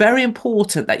think it's very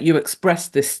important that you express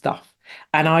this stuff.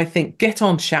 And I think get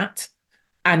on chat,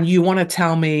 and you want to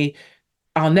tell me,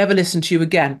 I'll never listen to you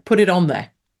again, put it on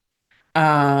there.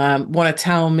 Want to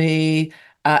tell me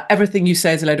everything you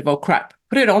say is a load of old crap,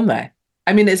 put it on there.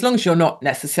 I mean, as long as you're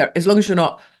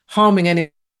not harming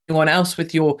anyone else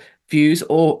with your views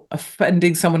or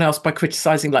offending someone else by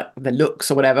criticizing like their looks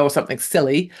or whatever, or something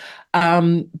silly,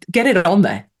 get it on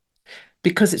there,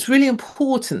 because it's really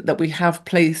important that we have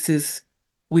places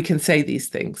we can say these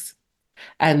things.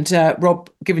 And Rob,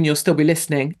 given you'll still be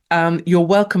listening, you're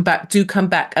welcome back. Do come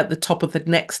back at the top of the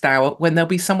next hour when there'll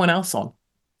be someone else on.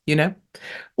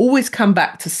 Always come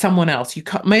back to someone else.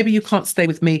 Maybe you can't stay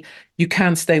with me. You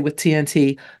can stay with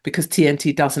TNT, because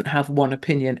TNT doesn't have one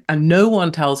opinion, and no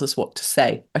one tells us what to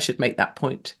say. I should make that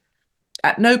point.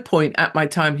 At no point at my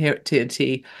time here at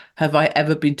TNT have I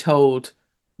ever been told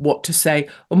what to say,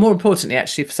 or more importantly,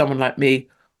 actually, for someone like me,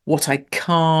 what I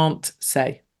can't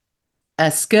say.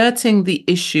 Skirting the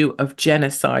issue of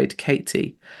genocide,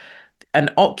 Katie, an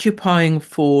occupying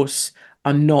force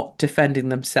are not defending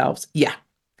themselves. Yeah.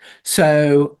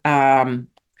 So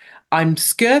I'm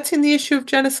skirting the issue of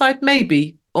genocide,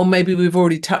 maybe, or maybe we've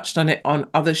already touched on it on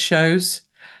other shows.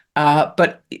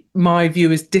 But my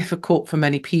view is difficult for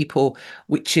many people,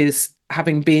 which is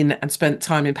having been and spent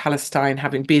time in Palestine,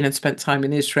 having been and spent time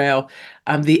in Israel.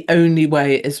 The only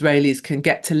way Israelis can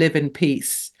get to live in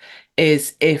peace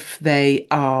is if they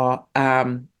are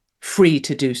free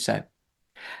to do so.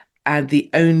 And the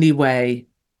only way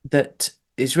that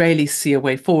Israelis see a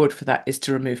way forward for that is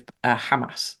to remove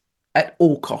Hamas at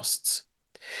all costs.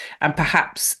 And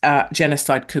perhaps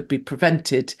genocide could be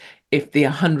prevented if the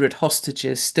 100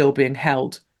 hostages still being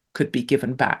held could be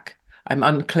given back. I'm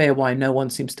unclear why no one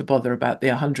seems to bother about the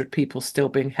 100 people still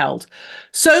being held.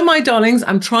 So, my darlings,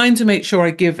 I'm trying to make sure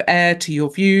I give air to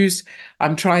your views.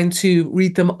 I'm trying to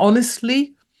read them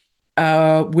honestly,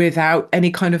 without any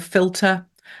kind of filter.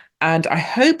 And I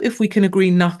hope, if we can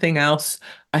agree nothing else,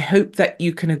 I hope that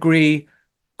you can agree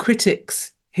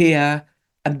critics here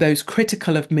and those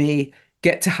critical of me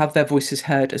get to have their voices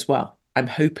heard as well. I'm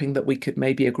hoping that we could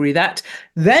maybe agree that.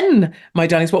 Then, my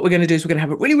darlings, what we're going to do is we're going to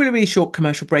have a really, really, really short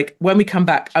commercial break. When we come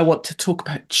back, I want to talk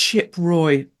about Chip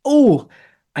Roy. Oh,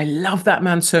 I love that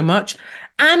man so much.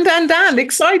 And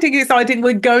exciting.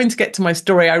 We're going to get to my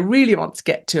story I really want to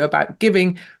get to about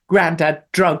giving Grandad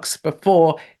drugs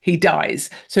before he dies.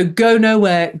 So go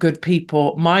nowhere, good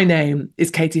people. My name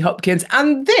is Katie Hopkins,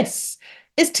 and this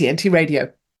is TNT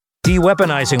Radio.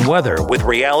 De-weaponizing weather with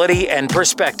reality and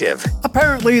perspective.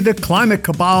 Apparently, the climate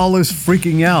cabal is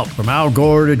freaking out, from Al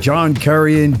Gore to John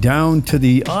Kerry and down to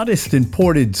the oddest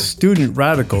imported student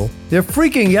radical. They're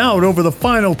freaking out over the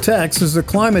final text as the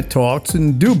climate talks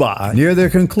in Dubai near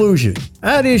their conclusion.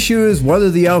 At issue is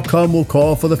whether the outcome will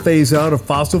call for the phase-out of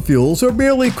fossil fuels or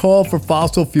merely call for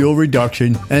fossil fuel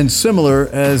reduction and similar,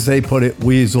 as they put it,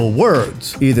 weasel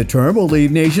words. Either term will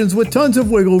leave nations with tons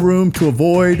of wiggle room to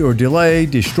avoid or delay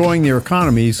destroying their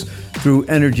economies through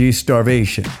energy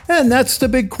starvation. And that's the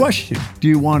big question. Do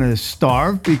you want to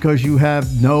starve because you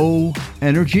have no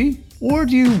energy? Or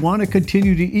do you want to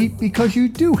continue to eat because you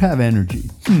do have energy?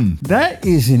 That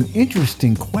is an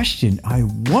interesting question. I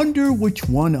wonder which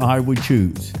one I would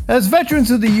choose. As veterans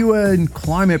of the UN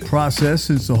climate process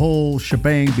since the whole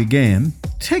shebang began,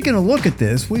 taking a look at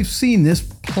this, we've seen this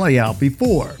play out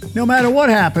before. No matter what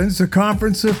happens, the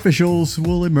conference officials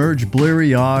will emerge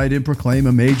bleary-eyed and proclaim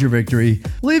a major victory,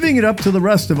 leaving it up to the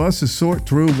rest of us to sort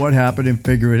through what happened and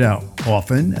figure it out.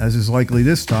 Often, as is likely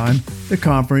this time, the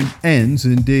conference ends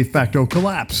in de facto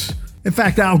collapse. In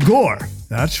fact, Al Gore,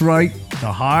 that's right,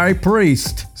 the high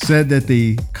priest, said that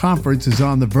the conference is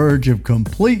on the verge of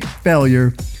complete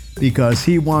failure because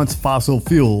he wants fossil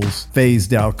fuels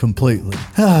phased out completely.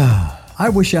 I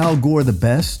wish Al Gore the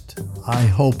best. I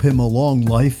hope him a long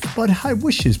life, but I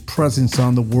wish his presence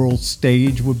on the world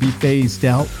stage would be phased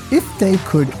out. If they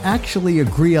could actually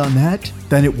agree on that,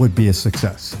 then it would be a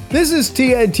success. This is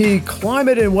TNT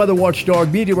climate and weather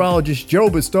watchdog meteorologist Joe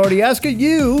Bastardi asking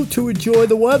you to enjoy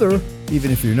the weather, even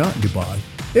if you're not in Dubai.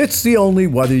 It's the only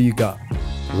weather you got.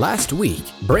 Last week,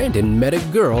 Brandon met a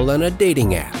girl on a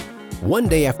dating app. One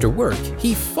day after work,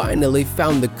 he finally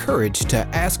found the courage to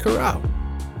ask her out.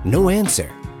 No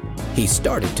answer. He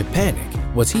started to panic.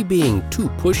 Was he being too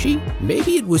pushy?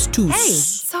 Maybe it was too... Hey,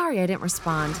 sorry I didn't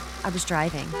respond. I was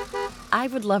driving. I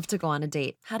would love to go on a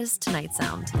date. How does tonight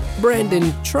sound?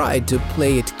 Brandon tried to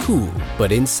play it cool,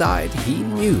 but inside he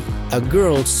knew. A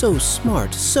girl so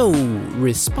smart, so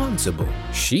responsible.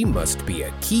 She must be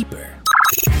a keeper.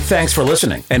 Thanks for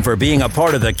listening and for being a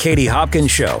part of the Katie Hopkins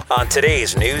Show on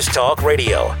today's News Talk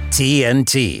Radio,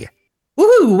 TNT.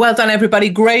 Woohoo! Well done, everybody.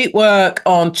 Great work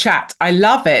on chat. I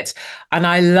love it. And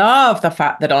I love the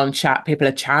fact that on chat, people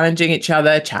are challenging each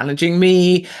other, challenging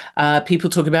me. People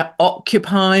talking about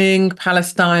occupying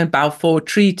Palestine, Balfour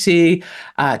Treaty,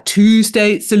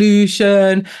 two-state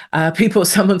solution.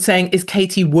 Someone saying, is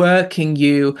Katie working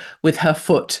you with her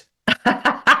foot?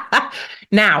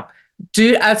 Now,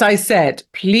 do as I said,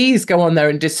 please go on there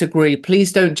and disagree.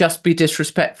 Please don't just be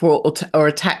disrespectful or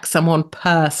attack someone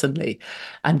personally.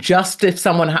 And just if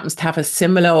someone happens to have a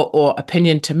similar or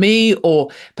opinion to me, or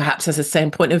perhaps has the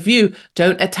same point of view,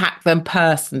 don't attack them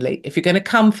personally. If you're going to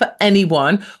come for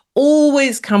anyone,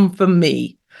 always come for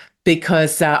me,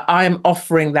 because I'm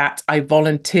offering that. I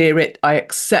volunteer it. I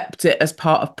accept it as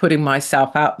part of putting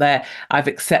myself out there. I've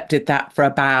accepted that for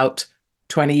about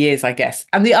 20 years, I guess.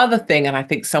 And the other thing, and I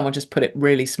think someone just put it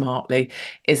really smartly,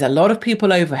 is a lot of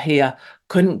people over here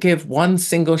couldn't give one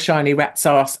single shiny rat's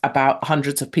ass about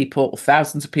hundreds of people or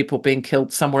thousands of people being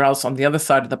killed somewhere else on the other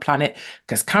side of the planet,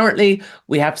 because currently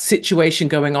we have situation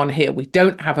going on here. We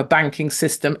don't have a banking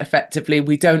system effectively.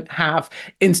 We don't have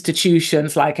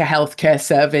institutions like a healthcare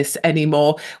service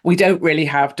anymore. We don't really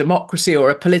have democracy or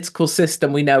a political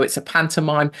system. We know it's a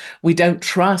pantomime. We don't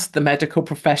trust the medical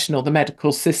professional, the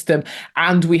medical system,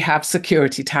 and we have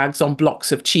security tags on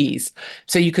blocks of cheese.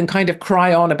 So you can kind of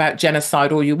cry on about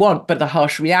genocide all you want, but the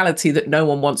harsh reality that no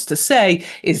one wants to say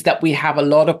is that we have a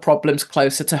lot of problems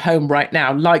closer to home right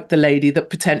now, like the lady that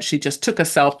potentially just took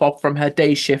herself off from her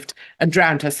day shift and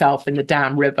drowned herself in the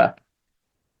damn river.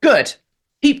 Good.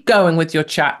 Keep going with your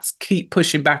chats. Keep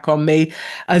pushing back on me.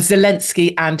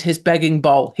 Zelensky and his begging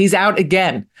bowl. He's out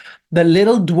again. The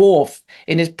little dwarf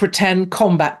in his pretend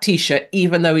combat t-shirt,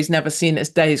 even though he's never seen his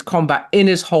day's combat in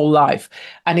his whole life.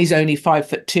 And he's only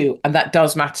 5'2". And that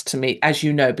does matter to me, as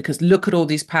you know, because look at all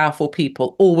these powerful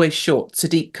people, always short.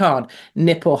 Sadiq Khan,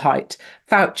 nipple height.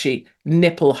 Fauci,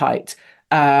 nipple height.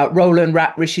 Roland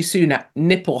Rat, Rishi Sunak,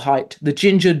 nipple height. The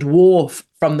ginger dwarf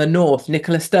from the north,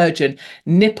 Nicola Sturgeon,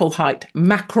 nipple height.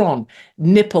 Macron,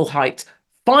 nipple height.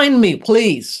 Find me,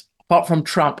 please. Apart from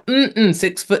Trump,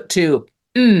 6'2".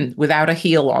 Without a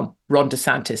heel on. Ron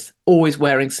DeSantis, always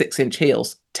wearing 6-inch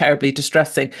heels. Terribly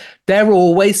distressing. They're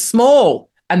always small.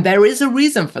 And there is a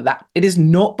reason for that. It is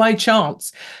not by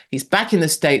chance. He's back in the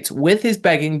States with his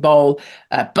begging bowl.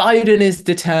 Biden is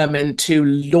determined to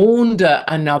launder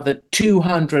another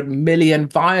 200 million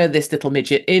via this little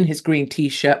midget in his green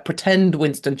t-shirt. Pretend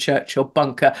Winston Churchill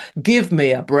bunker. Give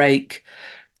me a break.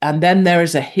 And then there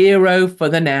is a hero for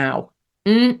the now.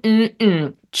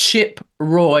 Chip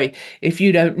Roy. If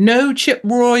you don't know Chip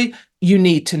Roy, you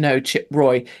need to know Chip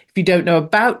Roy. If you don't know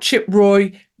about Chip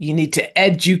Roy, you need to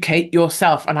educate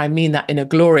yourself. And I mean that in a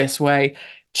glorious way.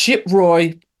 Chip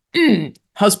Roy,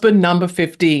 husband number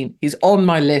 15. He's on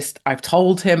my list. I've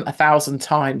told him 1,000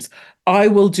 times. I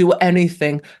will do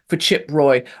anything for Chip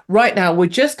Roy. Right now, we're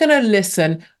just going to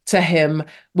listen to him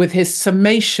with his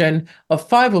summation of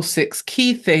 5 or 6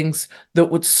 key things that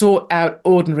would sort out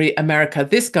ordinary America.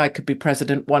 This guy could be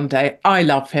president one day. I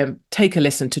love him. Take a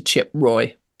listen to Chip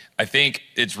Roy. I think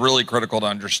it's really critical to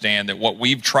understand that what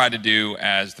we've tried to do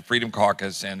as the Freedom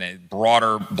Caucus and a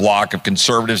broader bloc of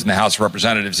conservatives in the House of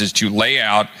Representatives is to lay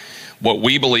out what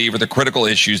we believe are the critical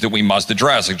issues that we must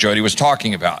address, like Jody was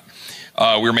talking about.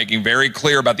 We're making very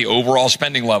clear about the overall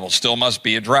spending level still must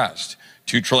be addressed.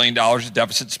 $2 trillion of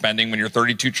deficit spending when your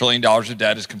 $32 trillion of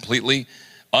debt is completely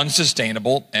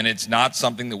unsustainable, and it's not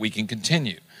something that we can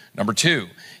continue. Number 2,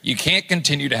 you can't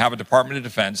continue to have a Department of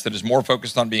Defense that is more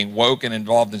focused on being woke and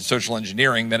involved in social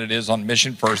engineering than it is on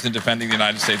mission first in defending the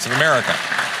United States of America.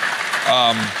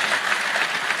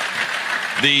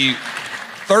 The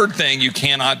third thing you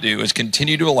cannot do is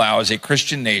continue to allow, as a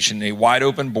Christian nation, a wide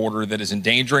open border that is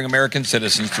endangering American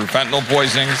citizens through fentanyl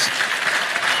poisonings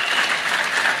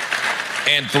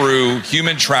and through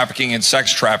human trafficking and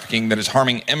sex trafficking that is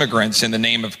harming immigrants in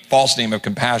the false name of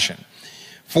compassion.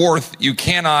 Fourth, you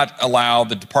cannot allow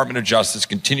the Department of Justice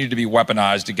continue to be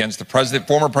weaponized against the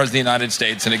former president of the United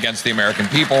States and against the American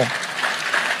people.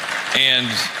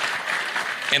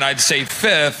 And I'd say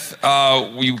fifth,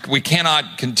 we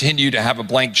cannot continue to have a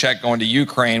blank check going to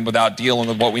Ukraine without dealing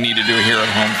with what we need to do here at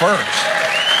home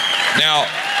first. Now,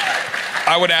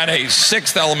 I would add a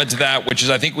sixth element to that, which is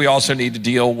I think we also need to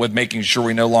deal with making sure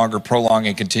we no longer prolong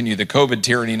and continue the COVID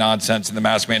tyranny nonsense and the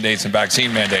mask mandates and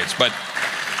vaccine mandates. But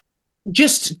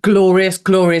just glorious,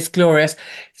 glorious, glorious.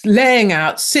 Laying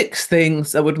out 6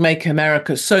 things that would make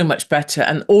America so much better.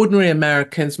 And ordinary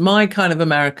Americans, my kind of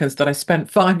Americans that I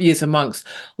spent 5 years amongst,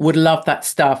 would love that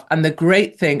stuff. And the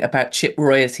great thing about Chip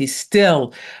Roy is he's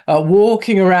still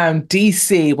walking around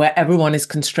DC where everyone is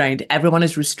constrained, everyone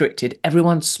is restricted,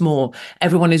 everyone's small,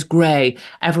 everyone is grey,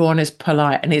 everyone is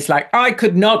polite. And he's like, I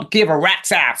could not give a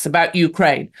rat's ass about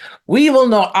Ukraine.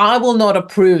 I will not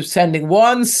approve sending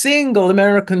one single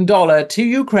American dollar to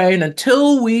Ukraine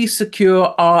until we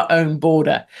secure our own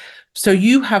border. So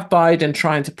you have Biden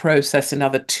trying to process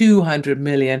another 200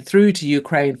 million through to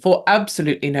Ukraine for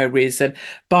absolutely no reason.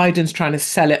 Biden's trying to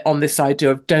sell it on this idea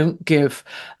of don't give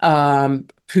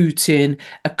Putin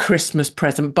a Christmas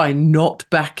present by not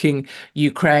backing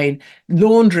Ukraine,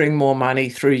 laundering more money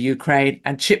through Ukraine.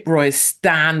 And Chip Roy is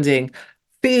standing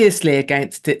fiercely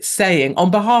against it, saying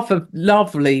on behalf of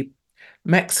lovely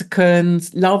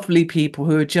Mexicans, lovely people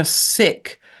who are just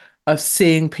sick of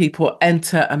seeing people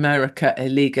enter America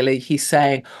illegally. He's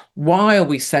saying, why are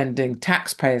we sending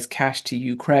taxpayers' cash to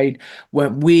Ukraine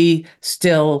when we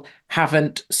still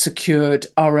haven't secured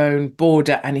our own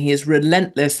border? And he is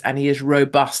relentless and he is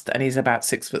robust and he's about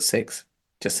 6'6".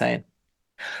 Just saying.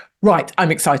 Right,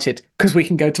 I'm excited because we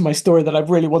can go to my story that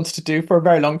I've really wanted to do for a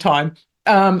very long time.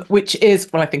 Which is,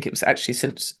 well, I think it was actually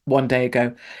since one day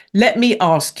ago. Let me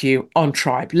ask you on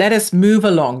Tribe, let us move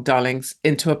along, darlings,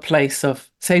 into a place of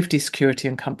safety, security,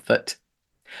 and comfort.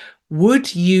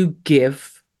 Would you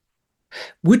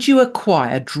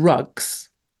acquire drugs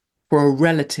for a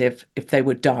relative if they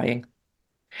were dying?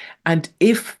 And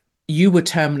if you were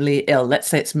terminally ill, let's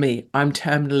say it's me, I'm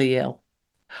terminally ill.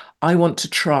 I want to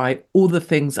try all the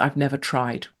things I've never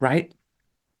tried, right?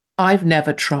 I've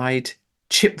never tried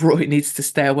Chip Roy needs to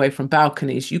stay away from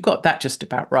balconies. You got that just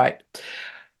about right.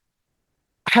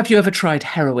 Have you ever tried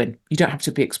heroin? You don't have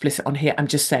to be explicit on here. I'm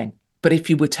just saying. But if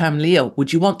you were terminally ill,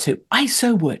 would you want to? I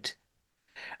so would.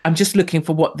 I'm just looking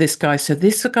for what this guy. So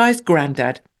this guy's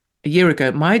granddad, a year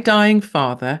ago, my dying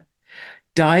father,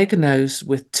 diagnosed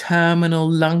with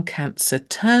terminal lung cancer,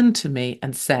 turned to me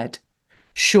and said,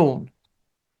 Sean,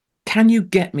 can you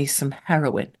get me some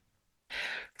heroin?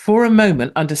 For a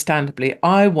moment, understandably,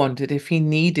 I wondered if he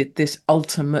needed this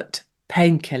ultimate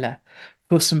painkiller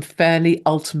for some fairly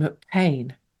ultimate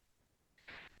pain.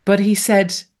 But he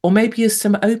said, or maybe it's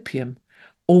some opium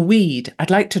or weed.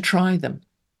 I'd like to try them.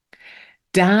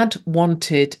 Dad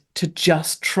wanted to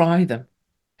just try them.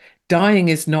 Dying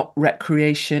is not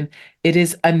recreation, it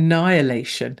is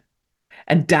annihilation.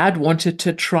 And Dad wanted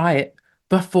to try it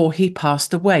before he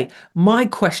passed away. My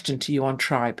question to you on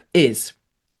Tribe is,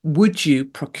 would you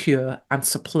procure and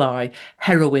supply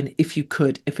heroin if you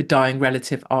could, if a dying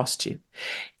relative asked you?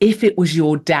 If it was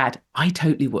your dad, I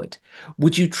totally would.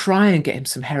 Would you try and get him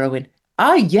some heroin?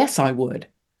 Yes, I would.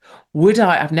 Would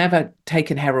I? I've never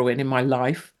taken heroin in my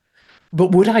life.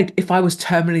 But would I, if I was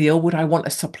terminally ill, would I want a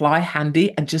supply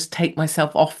handy and just take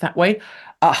myself off that way?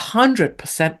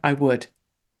 100% I would.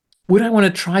 Would I want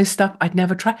to try stuff I'd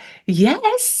never tried?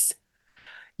 Yes.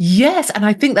 Yes, and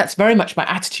I think that's very much my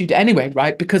attitude anyway,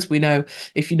 right? Because we know,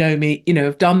 if you know me,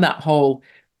 I've done that whole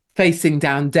facing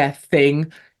down death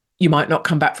thing. You might not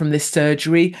come back from this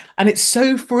surgery. And it's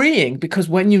so freeing because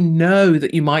when you know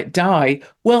that you might die,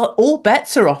 well, all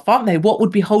bets are off, aren't they? What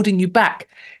would be holding you back?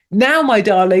 Now, my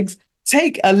darlings,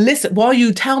 take a listen. While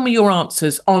you tell me your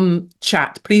answers on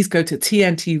chat, please go to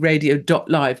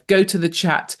tntradio.live. Go to the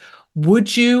chat.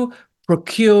 Would you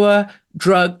procure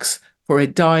drugs for a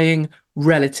dying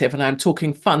relative? And I'm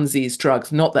talking funsies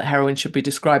drugs, not that heroin should be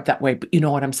described that way, but you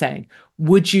know what I'm saying.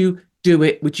 Would you do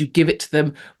it? Would you give it to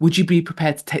them? Would you be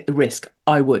prepared to take the risk?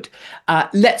 I would.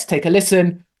 Let's take a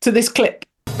listen to this clip.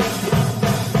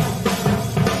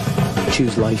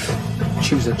 Choose life.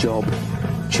 Choose a job.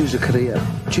 Choose a career.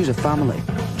 Choose a family.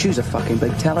 Choose a fucking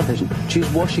big television. Choose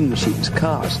washing machines,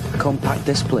 cars, compact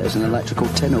displays and electrical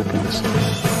tin openers.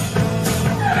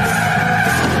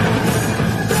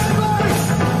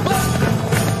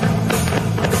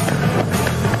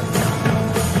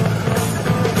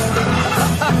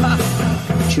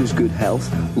 Choose good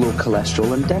health, low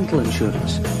cholesterol and dental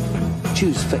insurance.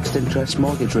 Choose fixed interest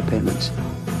mortgage repayments.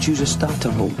 Choose a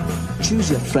starter home. Choose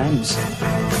your friends.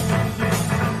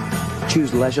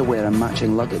 Choose leisure wear and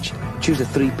matching luggage. Choose a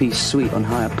 3-piece suite on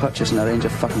hire purchase and a range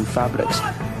of fucking fabrics.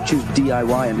 Choose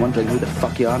DIY and wondering who the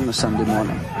fuck you are on a Sunday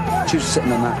morning. Choose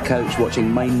sitting on that couch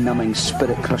watching mind-numbing,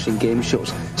 spirit-crushing game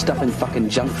shows, stuffing fucking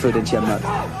junk food into your mouth.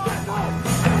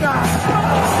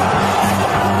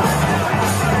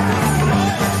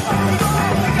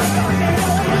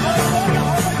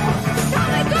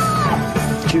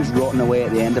 Choose rotting away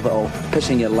at the end of it all,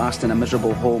 pissing your last in a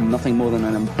miserable home, nothing more than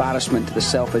an embarrassment to the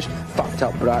selfish, fucked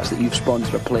up brats that you've spawned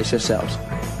to replace yourselves.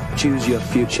 Choose your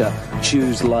future.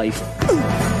 Choose life.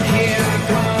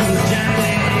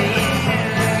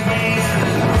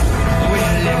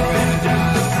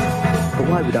 But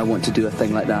why would I want to do a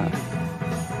thing like that?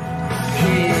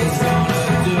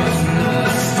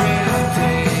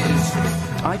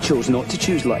 I chose not to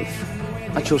choose life.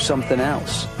 I chose something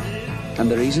else.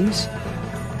 And the reasons?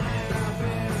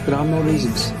 There are no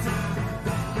reasons.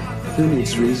 Who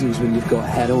needs reasons when you've got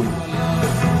heroin?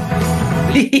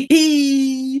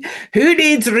 Who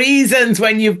needs reasons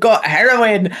when you've got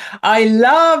heroin? I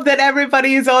love that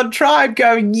everybody is on Tribe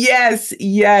going, yes,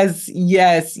 yes,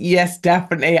 yes, yes,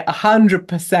 definitely,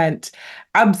 100%.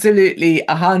 Absolutely,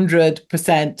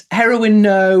 100%. Heroin,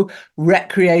 no.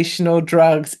 Recreational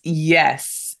drugs,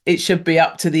 yes. It should be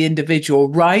up to the individual,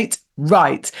 right?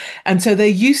 Right. And so there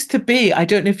used to be, I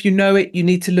don't know if you know it, you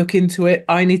need to look into it.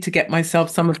 I need to get myself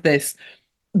some of this.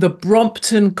 The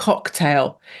Brompton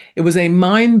cocktail. It was a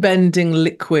mind-bending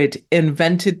liquid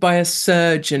invented by a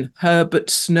surgeon, Herbert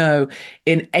Snow,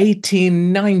 in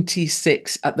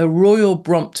 1896 at the Royal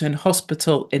Brompton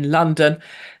Hospital in London.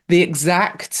 The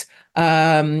exact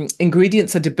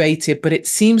ingredients are debated, but it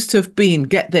seems to have been,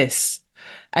 get this,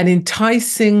 an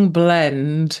enticing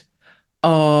blend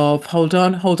of, hold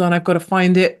on, I've got to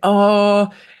find it.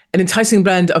 An enticing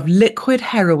blend of liquid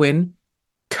heroin,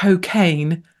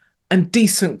 cocaine, and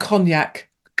decent cognac.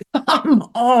 Come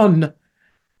on.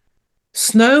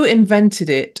 Snow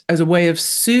invented it as a way of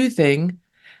soothing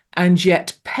and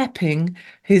yet pepping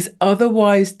his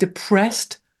otherwise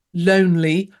depressed,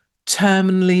 lonely,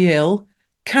 terminally ill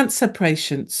cancer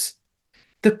patients.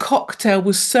 The cocktail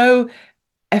was so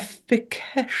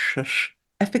efficacious.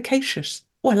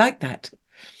 Oh, I like that.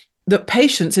 That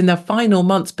patients in their final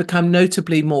months become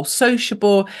notably more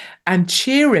sociable and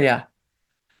cheerier,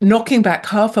 knocking back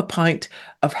half a pint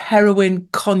of heroin,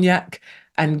 cognac,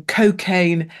 and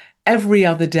cocaine every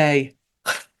other day.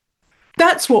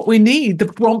 That's what we need, the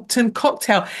Brompton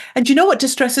cocktail. And you know what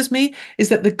distresses me is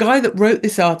that the guy that wrote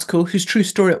this article, whose true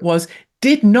story it was,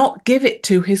 did not give it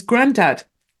to his granddad.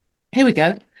 Here we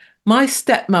go. My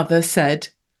stepmother said,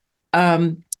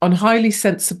 on highly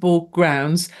sensible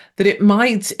grounds, that it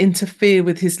might interfere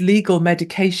with his legal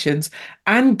medications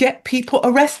and get people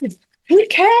arrested. Who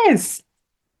cares?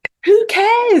 Who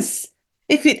cares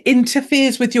if it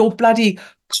interferes with your bloody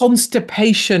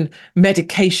constipation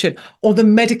medication or the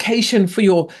medication for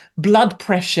your blood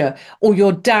pressure or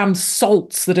your damn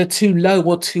salts that are too low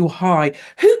or too high?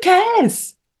 Who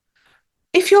cares?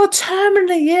 If you're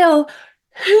terminally ill,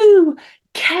 who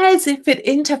cares if it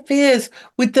interferes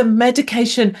with the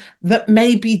medication that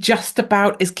maybe just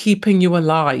about is keeping you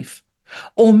alive?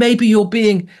 Or maybe you're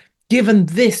being given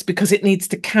this because it needs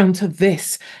to counter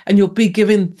this, and you'll be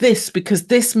given this because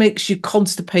this makes you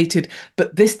constipated,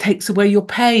 but this takes away your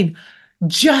pain.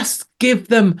 Just give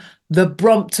them the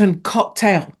Brompton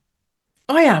cocktail.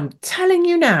 I am telling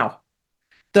you now,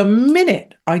 the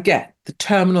minute I get the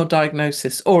terminal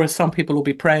diagnosis, or as some people will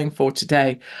be praying for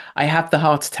today, I have the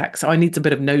heart attack, so I need a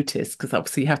bit of notice because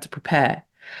obviously you have to prepare.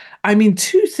 I mean,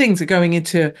 two things are going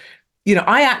into,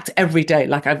 I act every day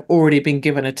like I've already been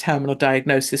given a terminal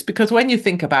diagnosis, because when you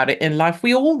think about it in life,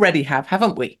 we already have,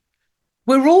 haven't we?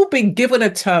 We're all being given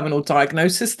a terminal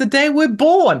diagnosis the day we're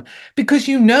born, because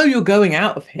you're going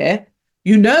out of here.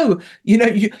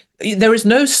 There is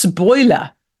no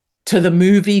spoiler to the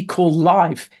movie called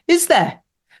Life, is there?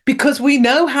 Because we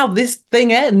know how this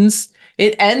thing ends.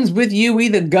 It ends with you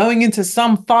either going into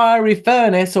some fiery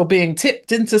furnace or being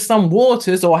tipped into some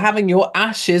waters or having your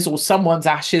ashes or someone's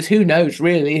ashes, who knows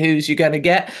really whose you're going to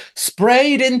get,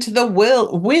 sprayed into the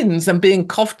winds and being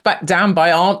coughed back down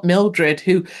by Aunt Mildred,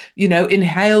 who,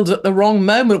 inhaled at the wrong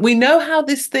moment. We know how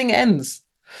this thing ends.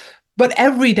 But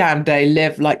every damn day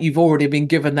live like you've already been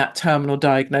given that terminal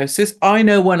diagnosis. I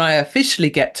know when I officially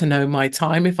get to know my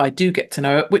time, if I do get to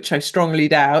know it, which I strongly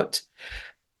doubt,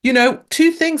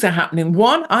 two things are happening.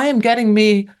 One, I am getting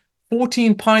me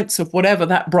 14 pints of whatever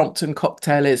that Brompton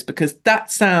cocktail is, because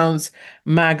that sounds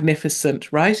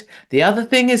magnificent, right? The other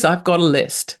thing is I've got a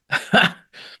list.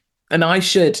 And I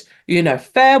should,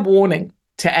 fair warning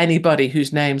to anybody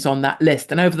whose name's on that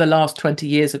list. And over the last 20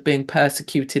 years of being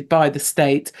persecuted by the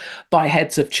state, by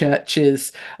heads of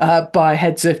churches, by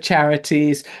heads of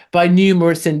charities, by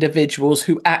numerous individuals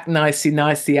who act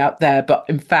nicey out there, but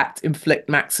in fact inflict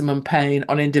maximum pain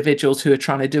on individuals who are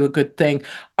trying to do a good thing.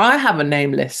 I have a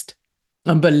name list.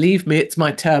 And believe me, it's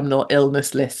my terminal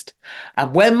illness list.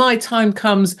 And when my time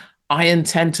comes, I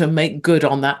intend to make good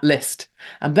on that list.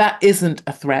 And that isn't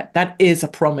a threat. That is a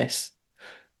promise.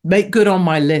 Make good on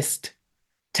my list.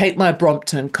 Take my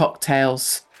Brompton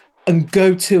cocktails and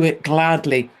go to it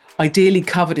gladly, ideally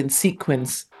covered in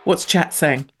sequins. What's chat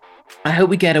saying? I hope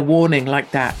we get a warning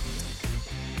like that.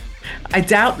 I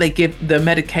doubt they give the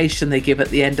medication they give at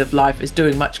the end of life is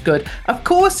doing much good. Of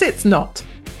course it's not.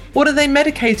 What are they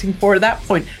medicating for at that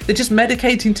point? They're just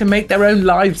medicating to make their own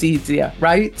lives easier,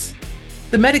 right?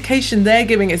 The medication they're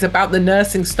giving is about the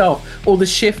nursing staff or the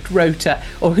shift rota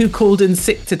or who called in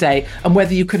sick today and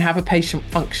whether you can have a patient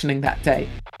functioning that day.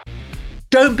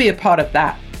 Don't be a part of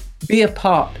that. Be a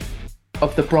part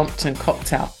of the Brompton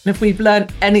cocktail. And if we've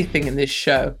learned anything in this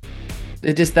show,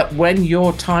 it is that when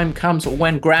your time comes, or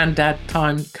when Grandad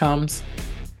time comes,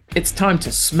 it's time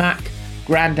to smack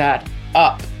Grandad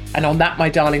up. And on that, my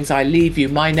darlings, I leave you.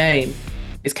 My name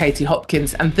is Katie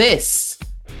Hopkins, and this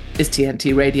is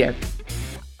TNT Radio.